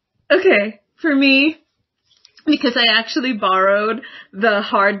 Okay, for me, because I actually borrowed the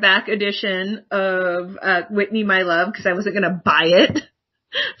hardback edition of Whitney, My Love, because I wasn't going to buy it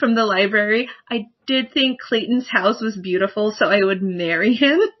from the library. I did think Clayton's house was beautiful, so I would marry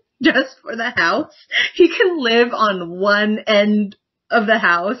him just for the house. He can live on one end of the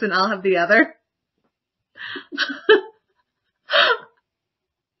house and I'll have the other.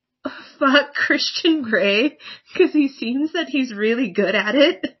 Fuck Christian Grey, because he seems that he's really good at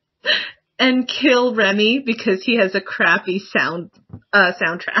it. And kill Remy because he has a crappy soundtrack.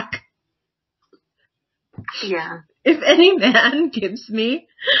 Yeah. If any man gives me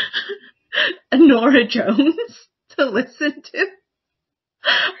a Nora Jones to listen to,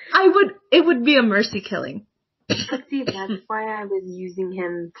 it would be a mercy killing. But see, that's why I was using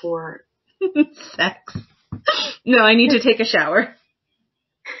him for sex. No, I need to take a shower.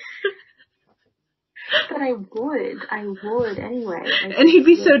 But I would anyway. And he'd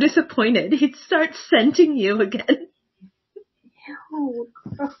be so disappointed. He'd start scenting you again. No.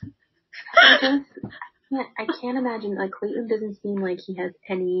 I can't imagine, like, Clayton doesn't seem like he has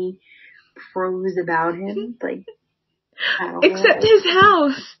any pros about him, like, I don't except know. his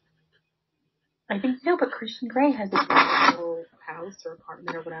house. I think, no, but Christian Grey has a beautiful house or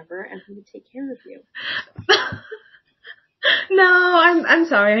apartment or whatever, and he would take care of you. No, I'm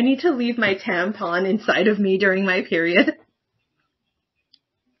sorry. I need to leave my tampon inside of me during my period.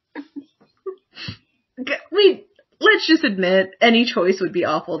 Let's just admit, any choice would be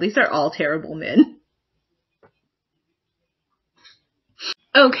awful. These are all terrible men.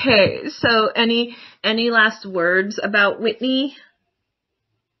 Okay, so any last words about Whitney?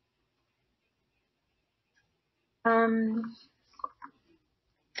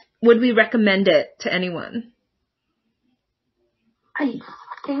 Would we recommend it to anyone? I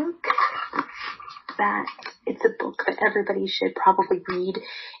think that it's a book that everybody should probably read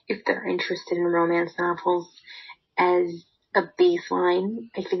if they're interested in romance novels. As a baseline,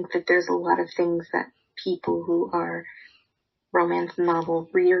 I think that there's a lot of things that people who are romance novel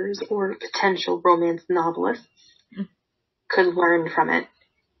readers or potential romance novelists could learn from it.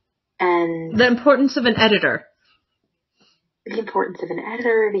 And the importance of an editor. The importance of an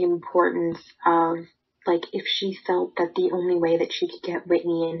editor, the importance of, like, if she felt that the only way that she could get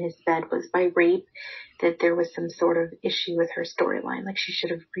Whitney in his bed was by rape, that there was some sort of issue with her storyline, like she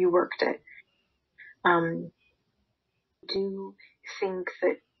should have reworked it. I do think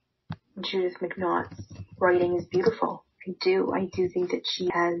that Judith McNaught's writing is beautiful. I do think that she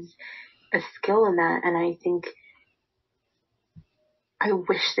has a skill in that, and I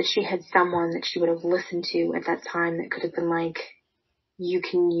wish that she had someone that she would have listened to at that time that could have been like, you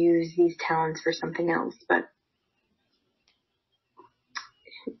can use these talents for something else, but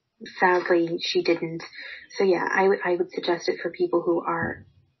sadly she didn't. So yeah, I would suggest it for people who are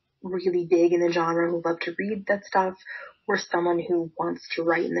really big in the genre, who love to read that stuff, or someone who wants to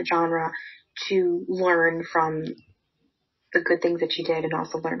write in the genre to learn from the good things that she did and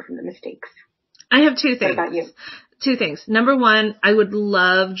also learn from the mistakes. I have two things. What about you? Two things. Number one, I would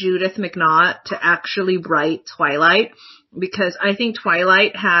love Judith McNaught to actually write Twilight, because I think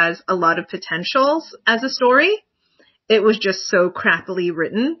Twilight has a lot of potentials as a story. It was just so crappily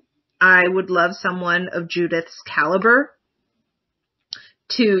written. I would love someone of Judith's caliber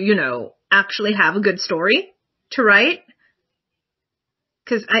to, actually have a good story to write.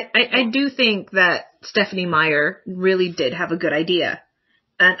 Because I do think that Stephenie Meyer really did have a good idea.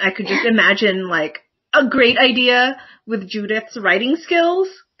 And I could just imagine, like, a great idea with Judith's writing skills.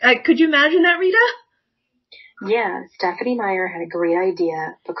 Could you imagine that, Rita? Yeah, Stephenie Meyer had a great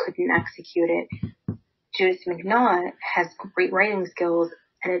idea, but couldn't execute it. Judith McNaught has great writing skills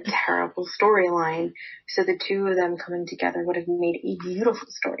and a terrible storyline. So the two of them coming together would have made a beautiful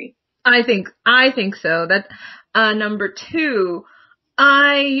story. I think so. That, number two,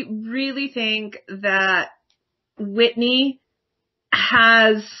 I really think that Whitney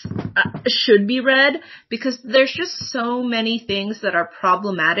should be read, because there's just so many things that are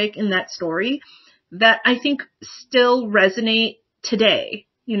problematic in that story that I think still resonate today.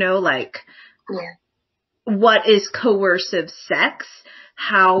 What is coercive sex?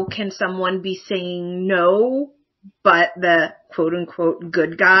 How can someone be saying no, but the quote unquote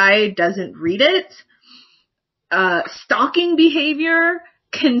good guy doesn't read it? Stalking behavior,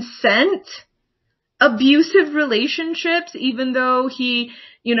 consent, abusive relationships, even though he,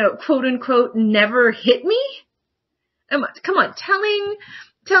 quote unquote, never hit me? Come on,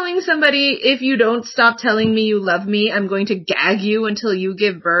 telling somebody, if you don't stop telling me you love me, I'm going to gag you until you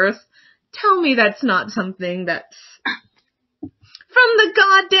give birth. Tell me that's not something that's from the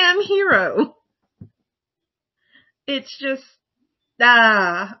goddamn hero. It's just,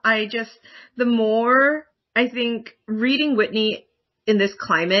 the more I think reading Whitney in this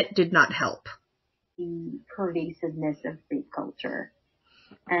climate did not help. The pervasiveness of rape culture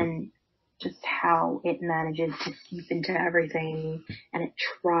and just how it manages to seep into everything, and it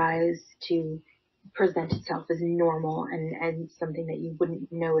tries to present itself as normal and something that you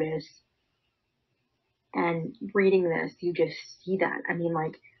wouldn't notice. And reading this, you just see that. I mean,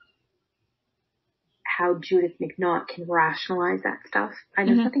 like, how Judith McNaught can rationalize that stuff. I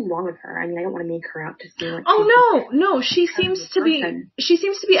know nothing wrong with her. I mean, I don't want to make her out to seem like... Oh, no, she seems to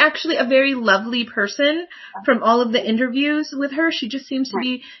be actually a very lovely person from all of the interviews with her. She just seems to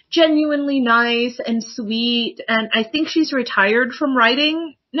be genuinely nice and sweet, and I think she's retired from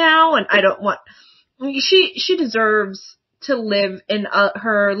writing now, and I don't want... She deserves to live in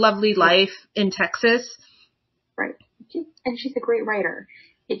her lovely life in Texas. Right. And she's a great writer.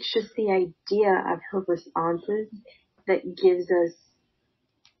 It's just the idea of her responses that gives us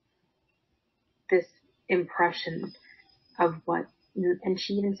this impression of what, and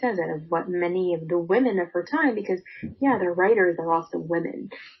she even says it, of what many of the women of her time, because, yeah, the writers are also women,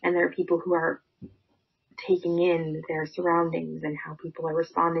 and there are people who are taking in their surroundings and how people are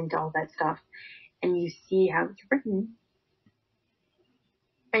responding to all that stuff, and you see how it's written,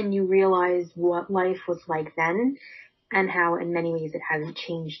 and you realize what life was like then, and how in many ways it hasn't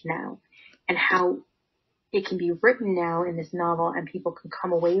changed now, and how it can be written now in this novel and people can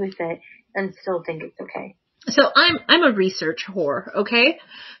come away with it and still think it's okay. So I'm a research whore, okay?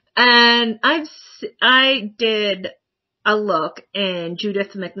 And I did a look in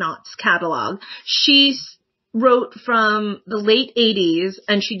Judith McNaught's catalog. She wrote from the late 80s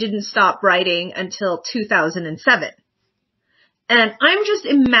and she didn't stop writing until 2007. And I'm just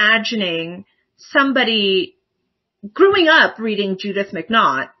imagining somebody growing up reading Judith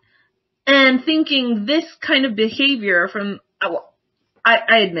McNaught and thinking this kind of behavior from,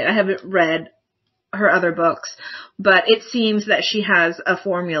 I admit I haven't read her other books, but it seems that she has a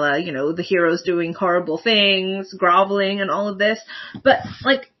formula, you know, the hero's doing horrible things, groveling and all of this. But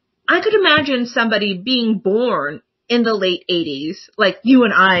like, I could imagine somebody being born in the late 80s, like you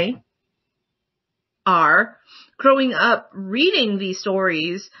and I are, growing up reading these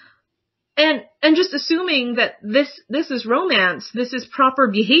stories and just assuming that this is romance, this is proper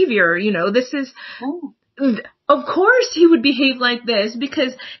behavior, you know, this is, of course he would behave like this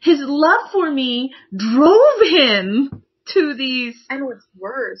because his love for me drove him to these. And what's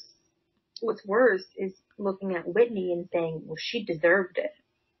worse is looking at Whitney and saying, well, she deserved it.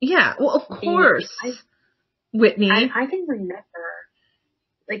 Yeah, well, of course, Whitney. I can remember,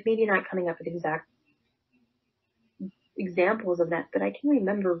 like, maybe not coming up with exact examples of that, but I can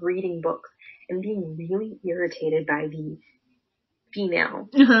remember reading books and being really irritated by the female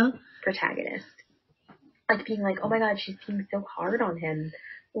protagonist. Like being like, oh my god, she's being so hard on him,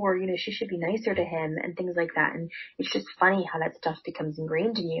 or, you know, she should be nicer to him, and things like that. And it's just funny how that stuff becomes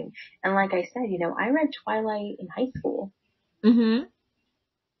ingrained in you. And like I said, you know, I read Twilight in high school.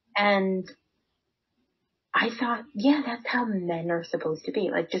 And I thought, yeah, that's how men are supposed to be.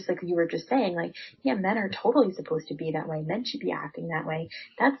 Like, just like you were just saying, like, yeah, men are totally supposed to be that way. Men should be acting that way.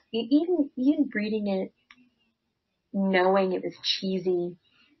 That's, even reading it, knowing it was cheesy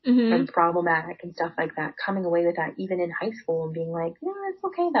and problematic and stuff like that, coming away with that, even in high school, and being like, no, it's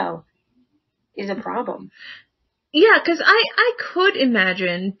okay though, is a problem. Yeah, because I could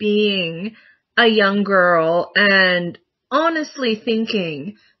imagine being a young girl and honestly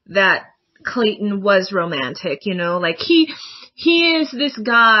thinking that Clayton was romantic, you know, like he is this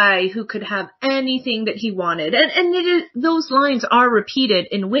guy who could have anything that he wanted. And it is, those lines are repeated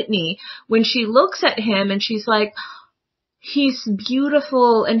in Whitney when she looks at him and she's like, he's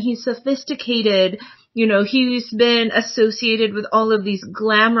beautiful and he's sophisticated, you know, he's been associated with all of these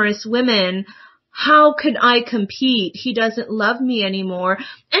glamorous women. How could I compete? He doesn't love me anymore.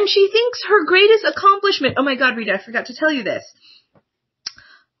 And she thinks her greatest accomplishment, oh my God, Rita, I forgot to tell you this.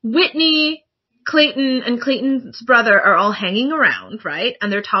 Whitney, Clayton, and Clayton's brother are all hanging around, right?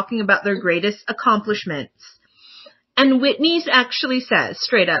 And they're talking about their greatest accomplishments. And Whitney's actually says,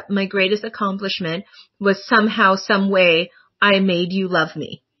 straight up, my greatest accomplishment was somehow, some way, I made you love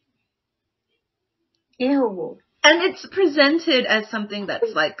me. Ew. And it's presented as something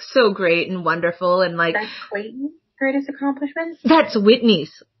that's like so great and wonderful and like... That's Clayton's greatest accomplishment? That's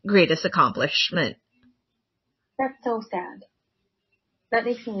Whitney's greatest accomplishment. That's so sad. That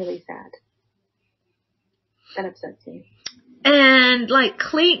makes me really sad. That upsets me. And, like,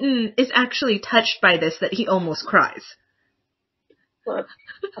 Clayton is actually touched by this, that he almost cries. Well,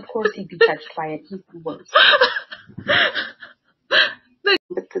 of course he'd be touched by it. He's the worst.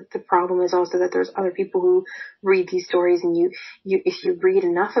 But the problem is also that there's other people who read these stories, and you if you read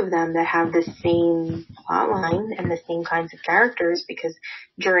enough of them that have the same plot line and the same kinds of characters, because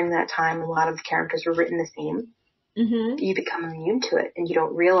during that time a lot of the characters were written the same, you become immune to it, and you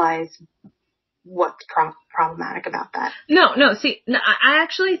don't realize what's problematic about that. No, see, I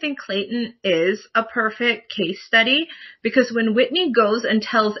actually think Clayton is a perfect case study, because when Whitney goes and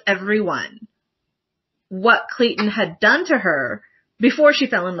tells everyone what Clayton had done to her before she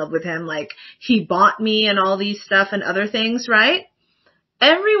fell in love with him, like he bought me and all these stuff and other things, right?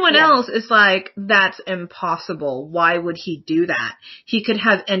 Everyone else is like, that's impossible. Why would he do that? He could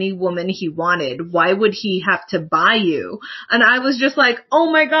have any woman he wanted. Why would he have to buy you? And I was just like,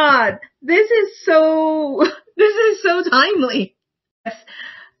 oh my God, this is so timely. Yes,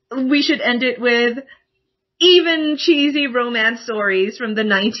 we should end it with, even cheesy romance stories from the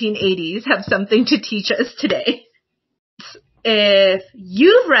 1980s have something to teach us today. If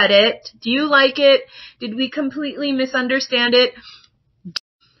you've read it, do you like it? Did we completely misunderstand it?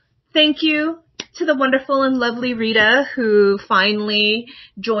 Thank you to the wonderful and lovely Rita, who finally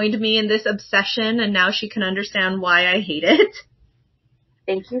joined me in this obsession, and now she can understand why I hate it.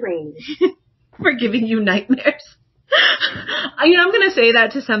 Thank you, Rainey. For giving you nightmares. You know, I'm going to say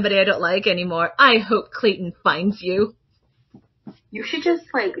that to somebody I don't like anymore. I hope Clayton finds you. You should just,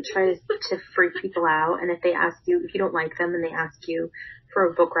 like, try to freak people out, and if they ask you, if you don't like them and they ask you for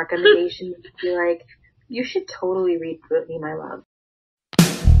a book recommendation, you'd be like, you should totally read Whitney, My Love.